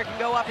Taylor Landfair can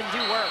go up and do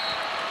work.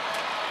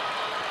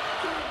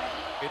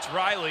 It's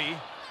Riley.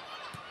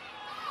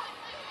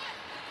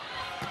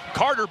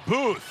 Carter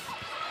Booth.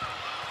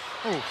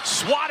 Ooh.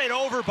 Swatted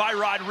over by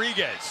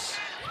Rodriguez.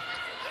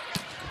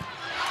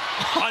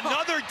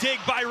 Another dig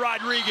by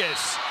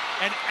Rodriguez,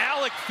 and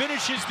Alec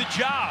finishes the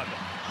job.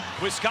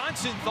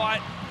 Wisconsin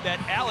thought that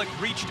Alec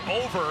reached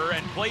over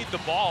and played the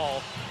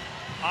ball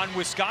on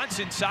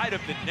Wisconsin's side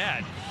of the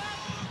net.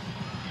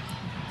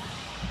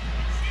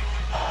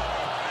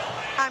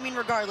 I mean,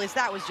 regardless,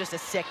 that was just a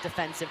sick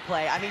defensive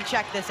play. I mean,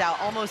 check this out.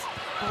 Almost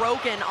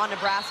broken on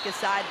Nebraska's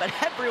side, but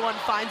everyone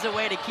finds a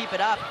way to keep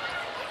it up.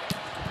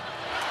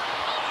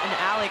 And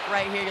Alec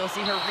right here, you'll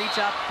see her reach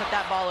up, put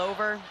that ball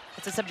over.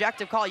 It's a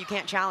subjective call, you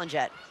can't challenge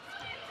it.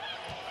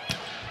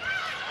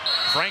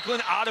 Franklin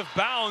out of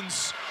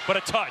bounds, but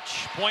a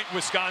touch. Point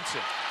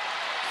Wisconsin.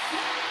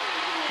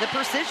 The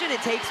precision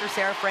it takes for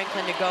Sarah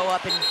Franklin to go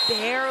up and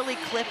barely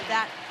clip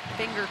that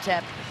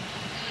fingertip,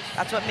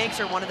 that's what makes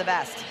her one of the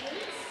best.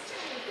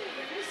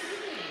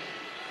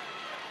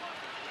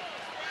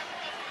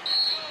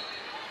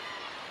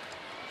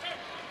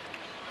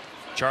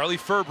 Charlie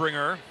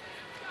Furbringer.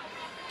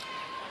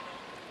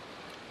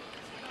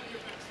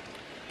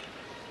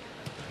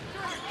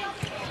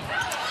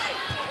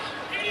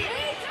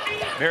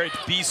 Merritt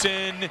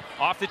Beeson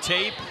off the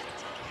tape.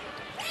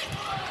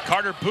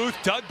 Carter Booth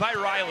dug by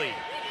Riley.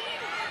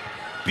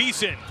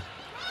 Beeson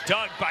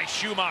dug by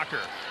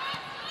Schumacher.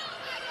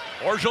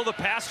 Orgel the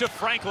pass to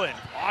Franklin.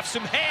 Off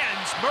some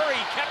hands. Murray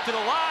kept it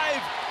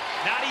alive.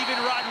 Not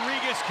even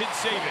Rodriguez can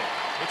save it.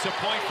 It's a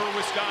point for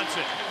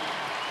Wisconsin.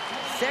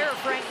 Sarah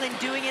Franklin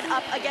doing it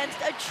up against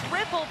a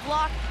triple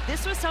block.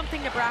 This was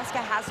something Nebraska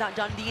has not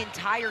done the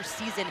entire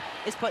season,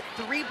 is put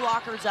 3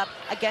 blockers up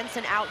against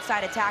an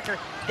outside attacker.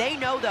 They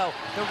know, though,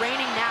 the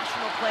reigning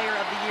National Player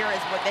of the Year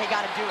is what they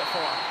got to do it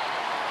for.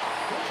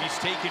 She's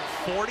taken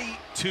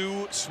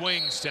 42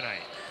 swings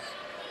tonight.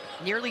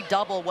 Nearly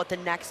double what the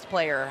next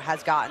player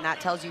has gotten.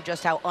 That tells you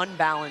just how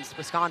unbalanced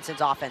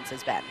Wisconsin's offense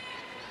has been.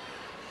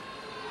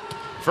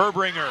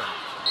 Furbringer,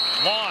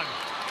 long,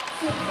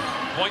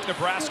 point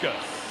Nebraska.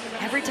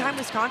 Every time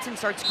Wisconsin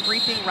starts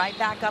creeping right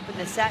back up in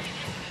the set,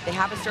 they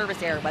have a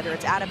service error, whether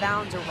it's out of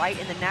bounds or right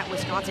in the net.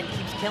 Wisconsin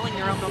keeps killing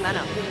their own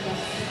momentum.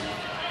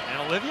 And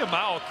Olivia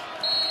Mauck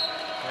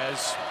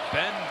has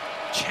been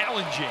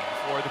challenging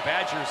for the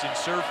Badgers in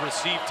serve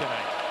receive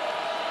tonight.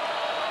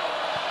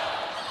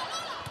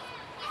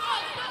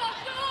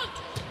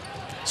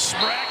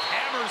 Smrek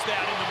hammers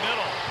that in the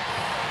middle.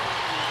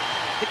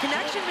 The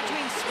connection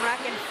between Smrek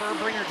and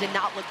Furbringer did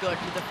not look good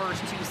through the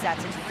first 2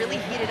 sets. It's really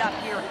heated up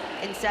here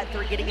in set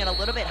 3, getting it a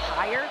little bit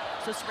higher,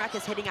 so Smrek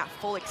is hitting at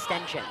full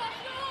extension.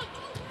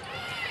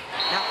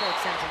 Not full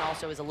extension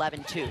also is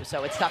 11-2,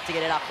 so it's tough to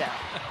get it up there.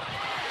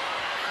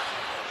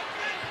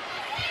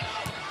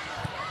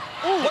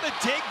 Ooh. What a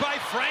dig by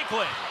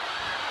Franklin.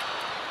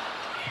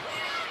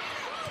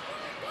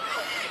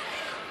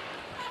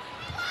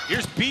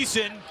 Here's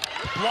Beeson,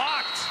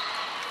 blocked.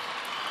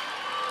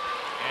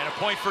 And a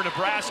point for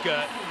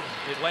Nebraska.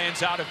 It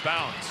lands out of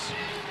bounds.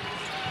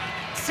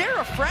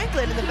 Sarah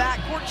Franklin in the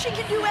backcourt, she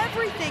can do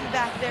everything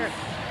back there.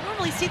 You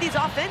normally see these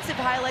offensive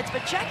highlights,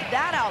 but check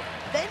that out.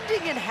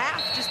 Bending in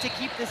half just to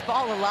keep this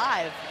ball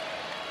alive.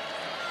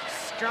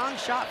 Strong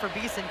shot for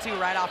Beeson too,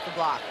 right off the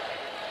block.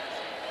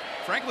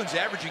 Franklin's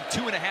averaging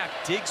 2.5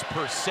 digs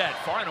per set,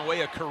 far and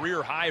away a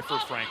career high for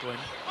Franklin.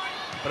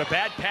 But a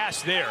bad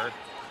pass there.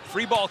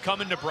 Free ball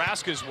coming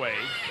Nebraska's way.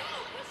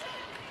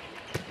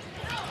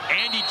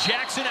 Andy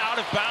Jackson out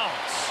of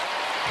bounds.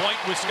 Point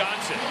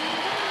Wisconsin.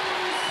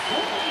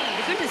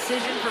 A good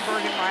decision for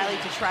Bergen Riley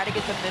to try to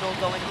get the middle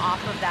going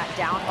off of that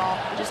down ball.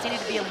 Just needed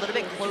to be a little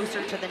bit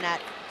closer to the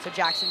net so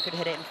Jackson could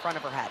hit it in front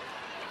of her head.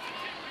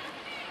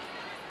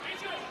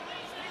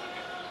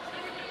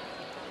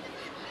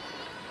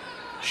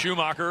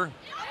 Schumacher.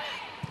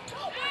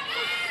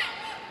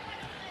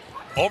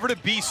 Over to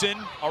Beeson.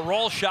 A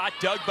roll shot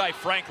dug by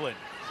Franklin.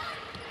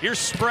 Here's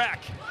Smrek.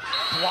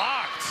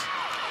 Blocked.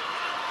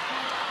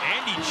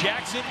 Andy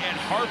Jackson and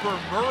Harper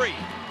Murray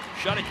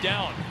shut it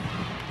down.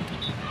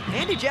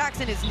 Andy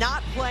Jackson is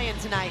not playing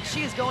tonight.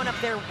 She is going up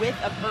there with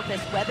a purpose,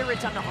 whether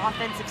it's on the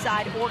offensive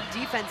side or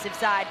defensive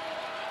side.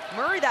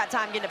 Murray that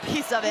time getting a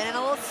piece of it and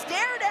a little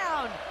stare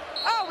down.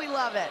 Oh, we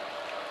love it.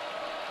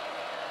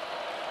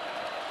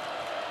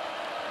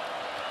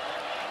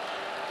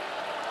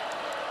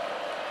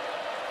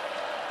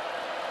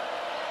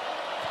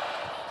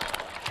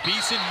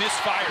 Beeson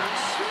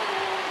misfires.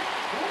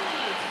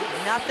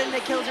 Nothing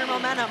that kills your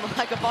momentum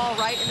like a ball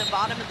right in the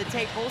bottom of the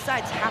tape. Both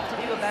sides have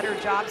to do a better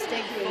job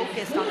staying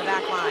focused on the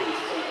back line.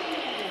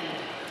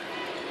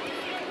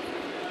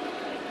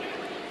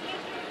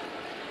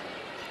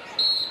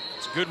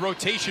 Good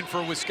rotation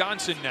for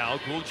Wisconsin now.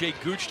 Gulje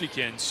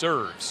Guchtikin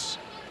serves.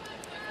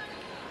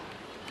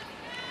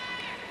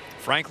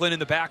 Franklin in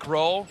the back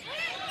row.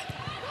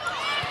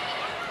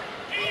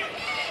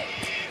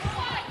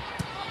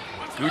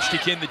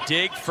 Guchtikin the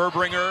dig.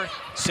 Furbringer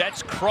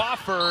sets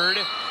Crawford.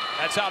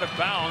 That's out of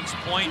bounds.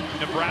 Point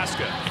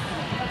Nebraska.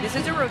 This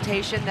is a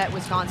rotation that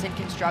Wisconsin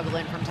can struggle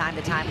in from time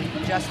to time. You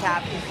just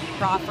have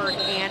Crawford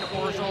and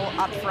Orgel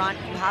up front.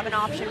 You have an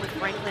option with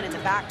Franklin in the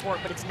backcourt,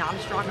 but it's not a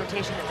strong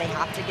rotation that they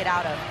have to get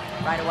out of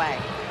right away.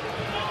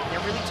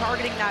 They're really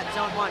targeting that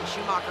zone one,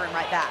 Schumacher and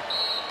right back.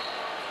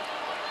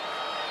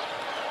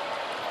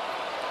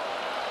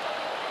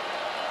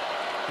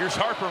 Here's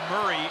Harper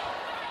Murray.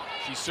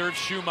 She serves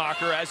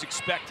Schumacher as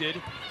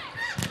expected.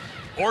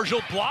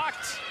 Orgel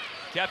blocked,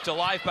 kept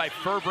alive by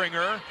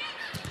Furbringer.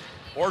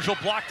 Orgel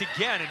blocked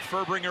again, and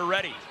Furbringer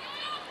ready.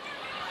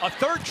 A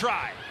third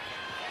try.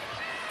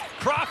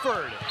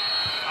 Crawford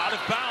out of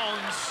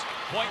bounds.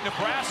 Point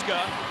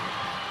Nebraska.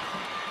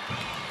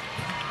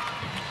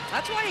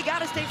 That's why you got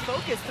to stay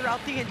focused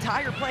throughout the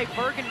entire play.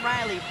 Bergen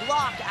Riley,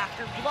 block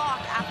after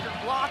block after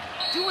block,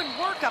 doing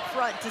work up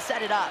front to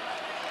set it up.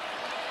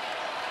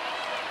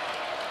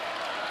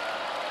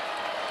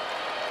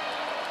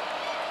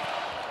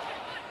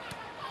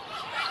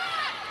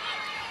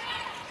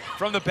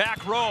 From the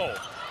back row.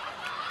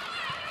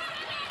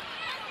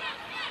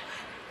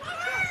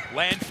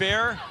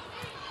 Landfair.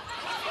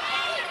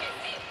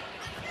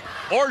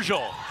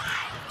 Orgel.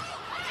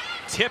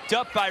 Tipped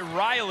up by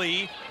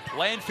Riley.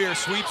 Landfair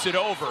sweeps it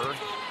over.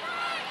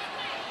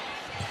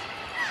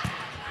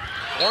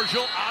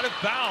 Orgel out of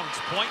bounds.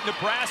 Point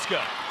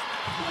Nebraska.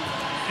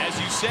 As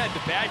you said,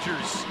 the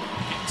Badgers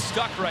getting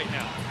stuck right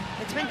now.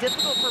 It's been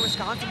difficult for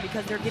Wisconsin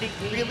because they're getting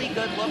really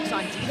good looks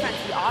on defense.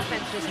 The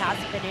offense just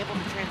hasn't been able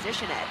to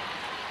transition it.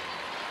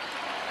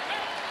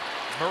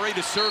 Murray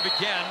to serve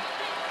again.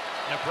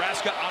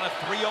 Nebraska on a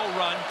 3-0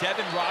 run.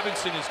 Devin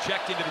Robinson is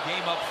checked into the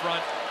game up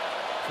front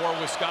for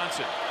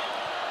Wisconsin.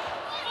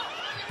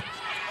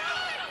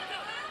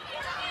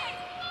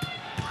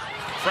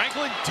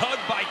 Franklin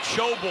tugged by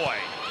Choboy.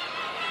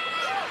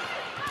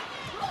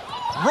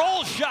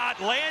 Roll shot,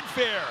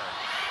 Landfair.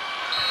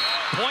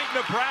 Point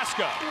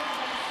Nebraska.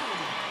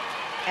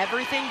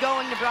 Everything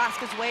going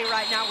Nebraska's way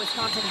right now.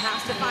 Wisconsin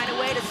has to find a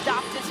way to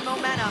stop this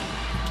momentum.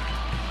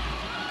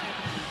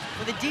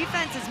 When the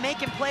defense is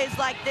making plays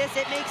like this,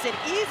 it makes it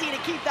easy to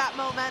keep that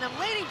momentum.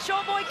 Lady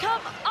Choboy,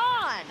 come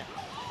on!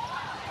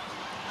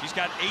 She's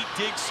got 8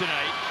 digs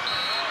tonight.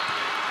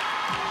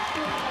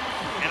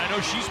 And I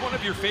know she's one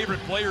of your favorite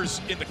players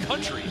in the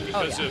country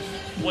because of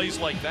plays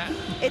like that.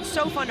 It's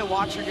so fun to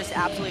watch her just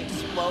absolutely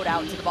explode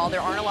out to the ball. There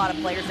aren't a lot of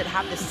players that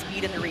have the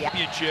speed and the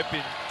reaction. Championship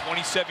in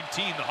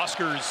 2017, the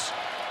Huskers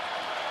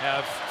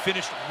have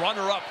finished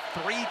runner-up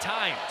 3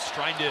 times,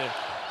 trying to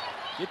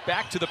get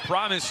back to the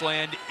promised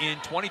land in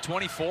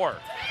 2024.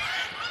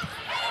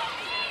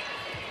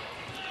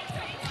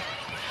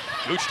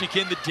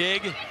 Guchtikin the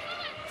dig.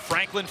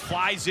 Franklin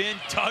flies in,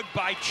 tugged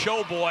by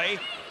Choboy.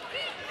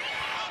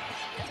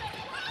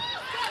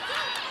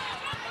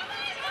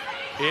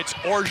 It's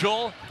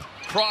Orgel,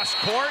 cross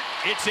court,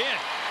 it's in.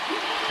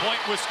 Point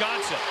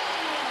Wisconsin.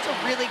 It's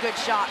a really good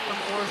shot from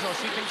Orgel.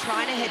 She's been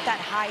trying to hit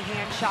that high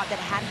hand shot that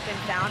hadn't been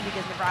found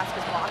because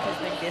Nebraska's block has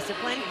been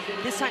disciplined.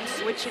 This time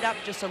switch it up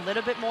just a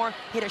little bit more,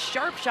 hit a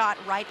sharp shot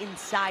right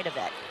inside of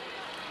it.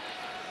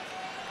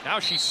 Now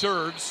she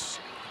serves.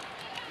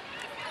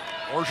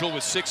 Orgel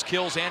with 6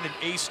 kills and an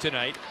ace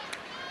tonight.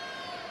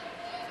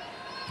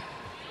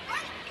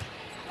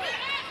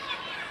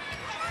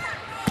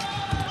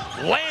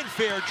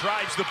 Landfair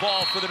drives the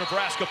ball for the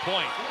Nebraska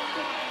point.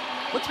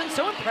 What's been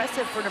so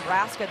impressive for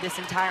Nebraska this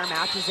entire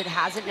match is it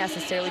hasn't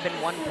necessarily been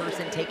one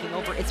person taking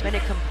over. It's been a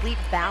complete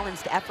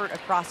balanced effort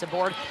across the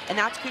board, and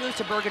that's kudos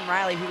to Bergen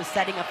Riley, who is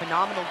setting a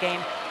phenomenal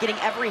game, getting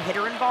every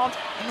hitter involved,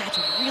 and that's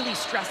really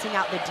stressing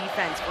out the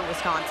defense for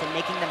Wisconsin,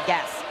 making them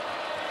guess.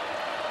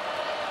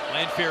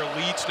 Landfair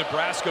leads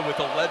Nebraska with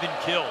 11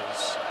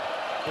 kills.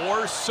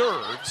 4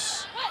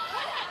 serves.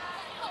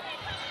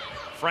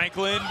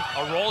 Franklin,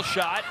 a roll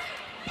shot,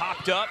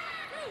 popped up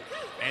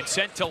and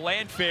sent to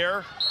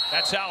Landfair.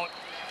 That's out.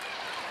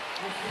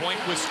 Point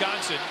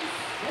Wisconsin.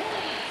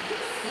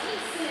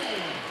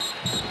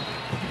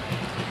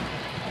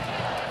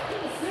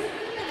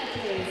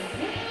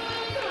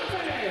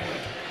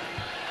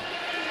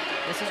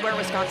 This is where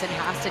Wisconsin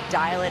has to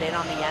dial it in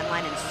on the end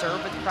line and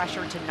serve with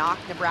pressure to knock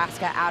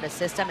Nebraska out of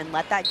system and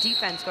let that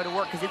defense go to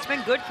work, because it's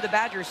been good for the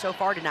Badgers so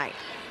far tonight.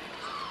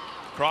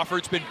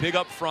 Crawford's been big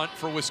up front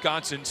for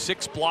Wisconsin,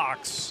 6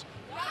 blocks.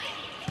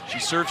 She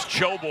serves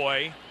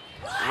Choboy.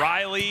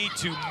 Riley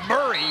to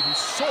Murray, who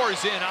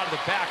soars in out of the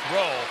back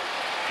row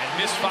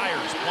and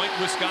misfires. Point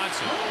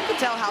Wisconsin. You can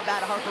tell how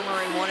bad Harper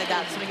Murray wanted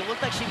that swing. It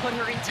looked like she put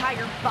her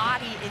entire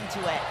body into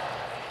it.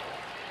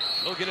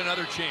 They'll get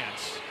another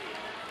chance.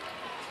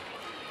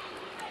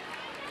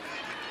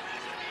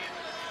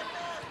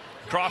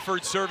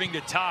 Crawford serving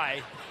to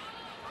tie.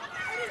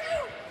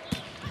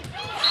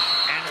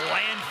 And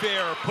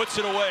Landfair puts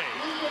it away.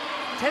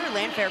 Taylor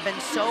Landfair been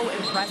so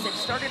impressive.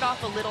 Started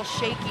off a little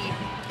shaky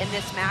in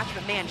this match,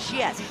 but man, she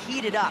has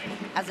heated up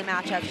as the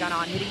match has gone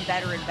on, hitting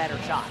better and better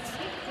shots.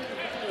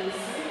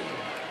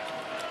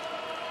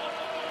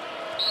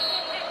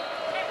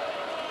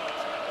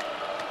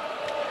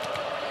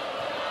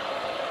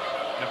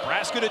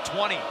 Nebraska to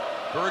 20.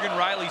 Bergen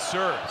Riley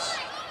serves.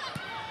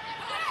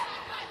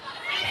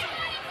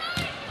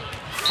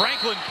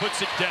 Franklin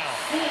puts it down.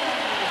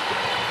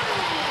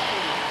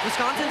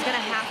 Wisconsin's going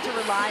to have to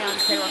rely on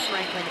Sarah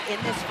Franklin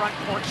in this front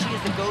court. She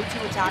is the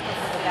go-to attacker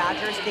for the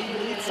Badgers. They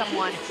need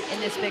someone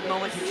in this big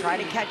moment to try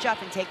to catch up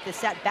and take the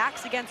set.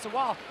 Backs against the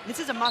wall. This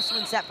is a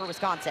must-win set for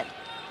Wisconsin.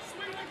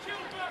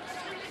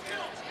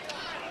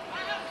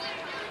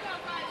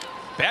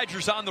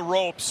 Badgers on the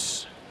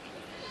ropes.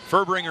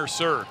 Furbringer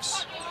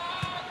serves.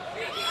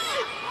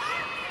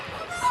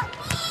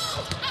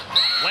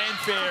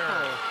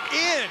 Landfair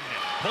in.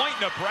 Point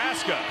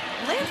Nebraska.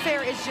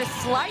 Landfair is just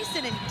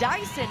slicing and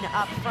dicing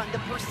up front. The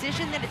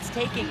precision that it's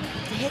taking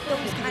to hit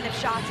those kind of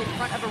shots in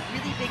front of a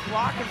really big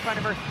block in front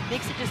of her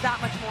makes it just that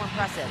much more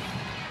impressive.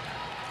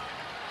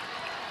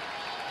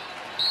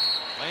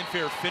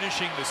 Landfair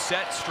finishing the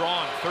set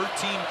strong, 13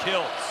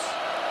 kills.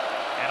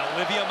 And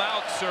Olivia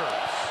Mount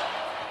serves.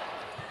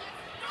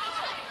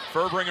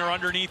 Furbringer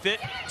underneath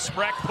it.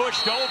 Spreck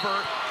pushed over.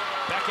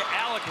 Becca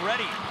Alec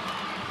ready.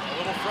 A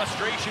little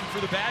frustration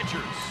for the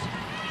Badgers.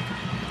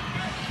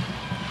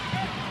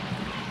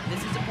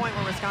 This is a point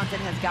where Wisconsin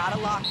has got to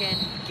lock in,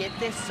 get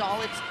this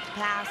solid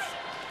pass.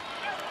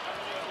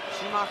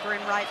 Schumacher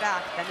in right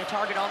back, been the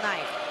target all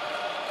night.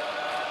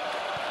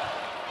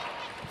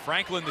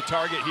 Franklin the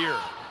target here.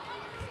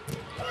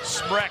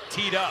 Spreck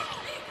teed up.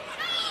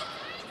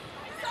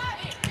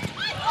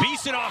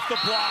 Beeson off the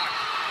block.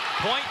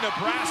 Point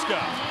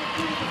Nebraska.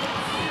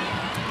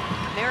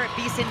 Merritt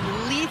Beeson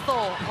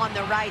lethal on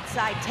the right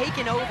side,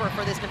 taking over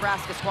for this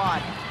Nebraska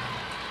squad.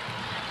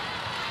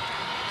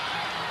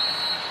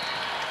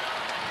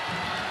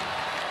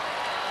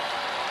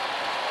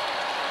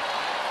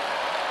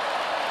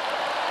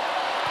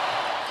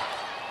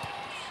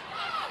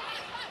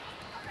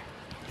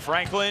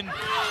 Franklin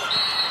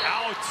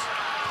out.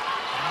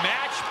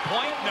 Match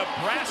point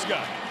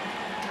Nebraska.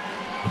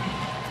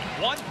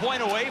 1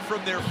 point away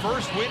from their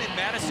first win in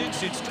Madison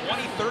since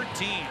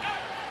 2013.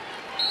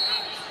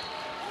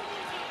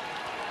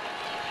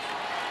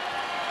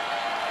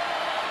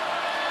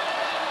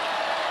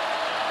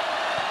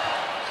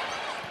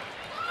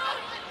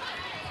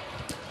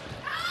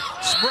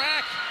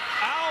 Sprack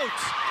out.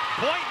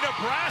 Point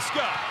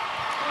Nebraska.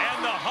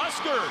 And the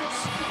Huskers,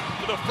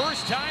 for the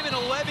first time in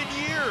 11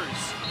 years,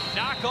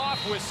 knock off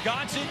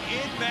Wisconsin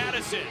in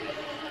Madison.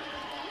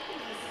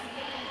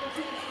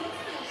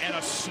 And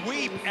a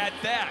sweep at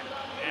that,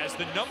 as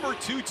the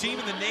 #2 team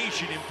in the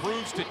nation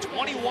improves to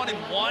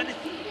 21-1,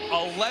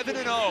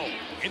 11-0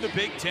 in the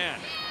Big Ten.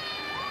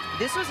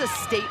 This was a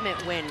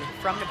statement win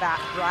from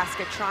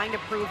Nebraska, trying to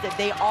prove that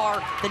they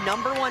are the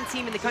 #1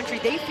 team in the country.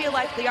 They feel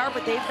like they are,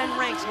 but they've been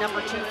ranked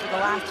 #2 for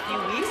the last few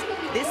weeks.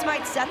 This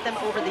might set them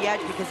over the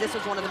edge because this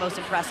was one of the most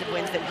impressive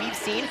wins that we've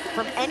seen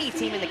from any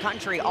team in the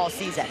country all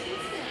season.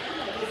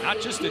 Not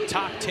just a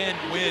top 10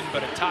 win,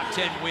 but a top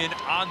 10 win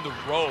on the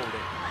road.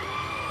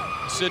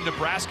 It's a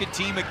Nebraska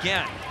team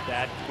again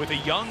that, with a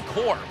young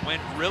core,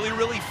 went really,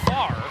 really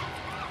far,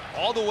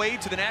 all the way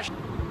to the national.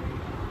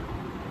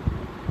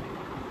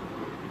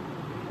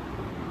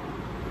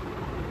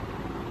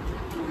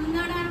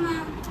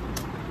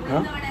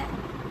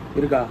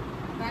 இருக்கா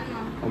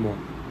ஆமா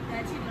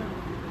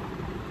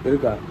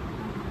இருக்கா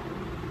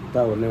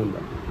தா ஒண்ணே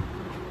உண்டா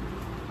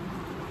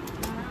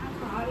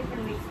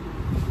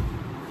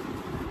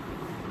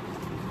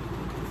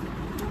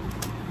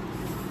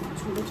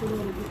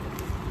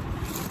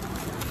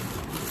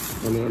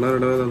ஒண்ணு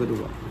ரெண்டாவது வந்துட்டு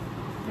போ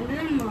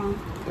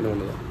என்ன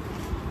ஒண்ணுதா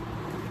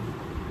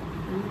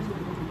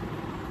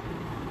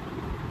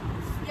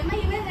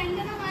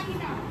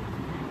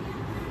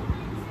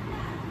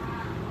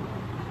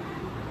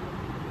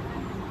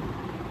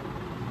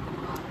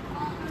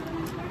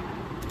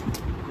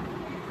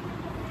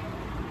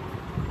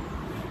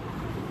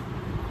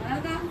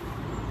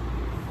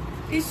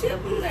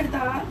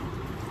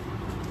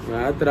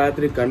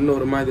ராத்திரி கண்ணு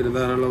ஒரு மாதிரி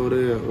இருந்ததுனால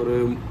ஒரு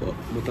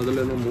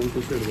மொத்தத்துல 3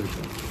 டிஷ்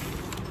எடுத்து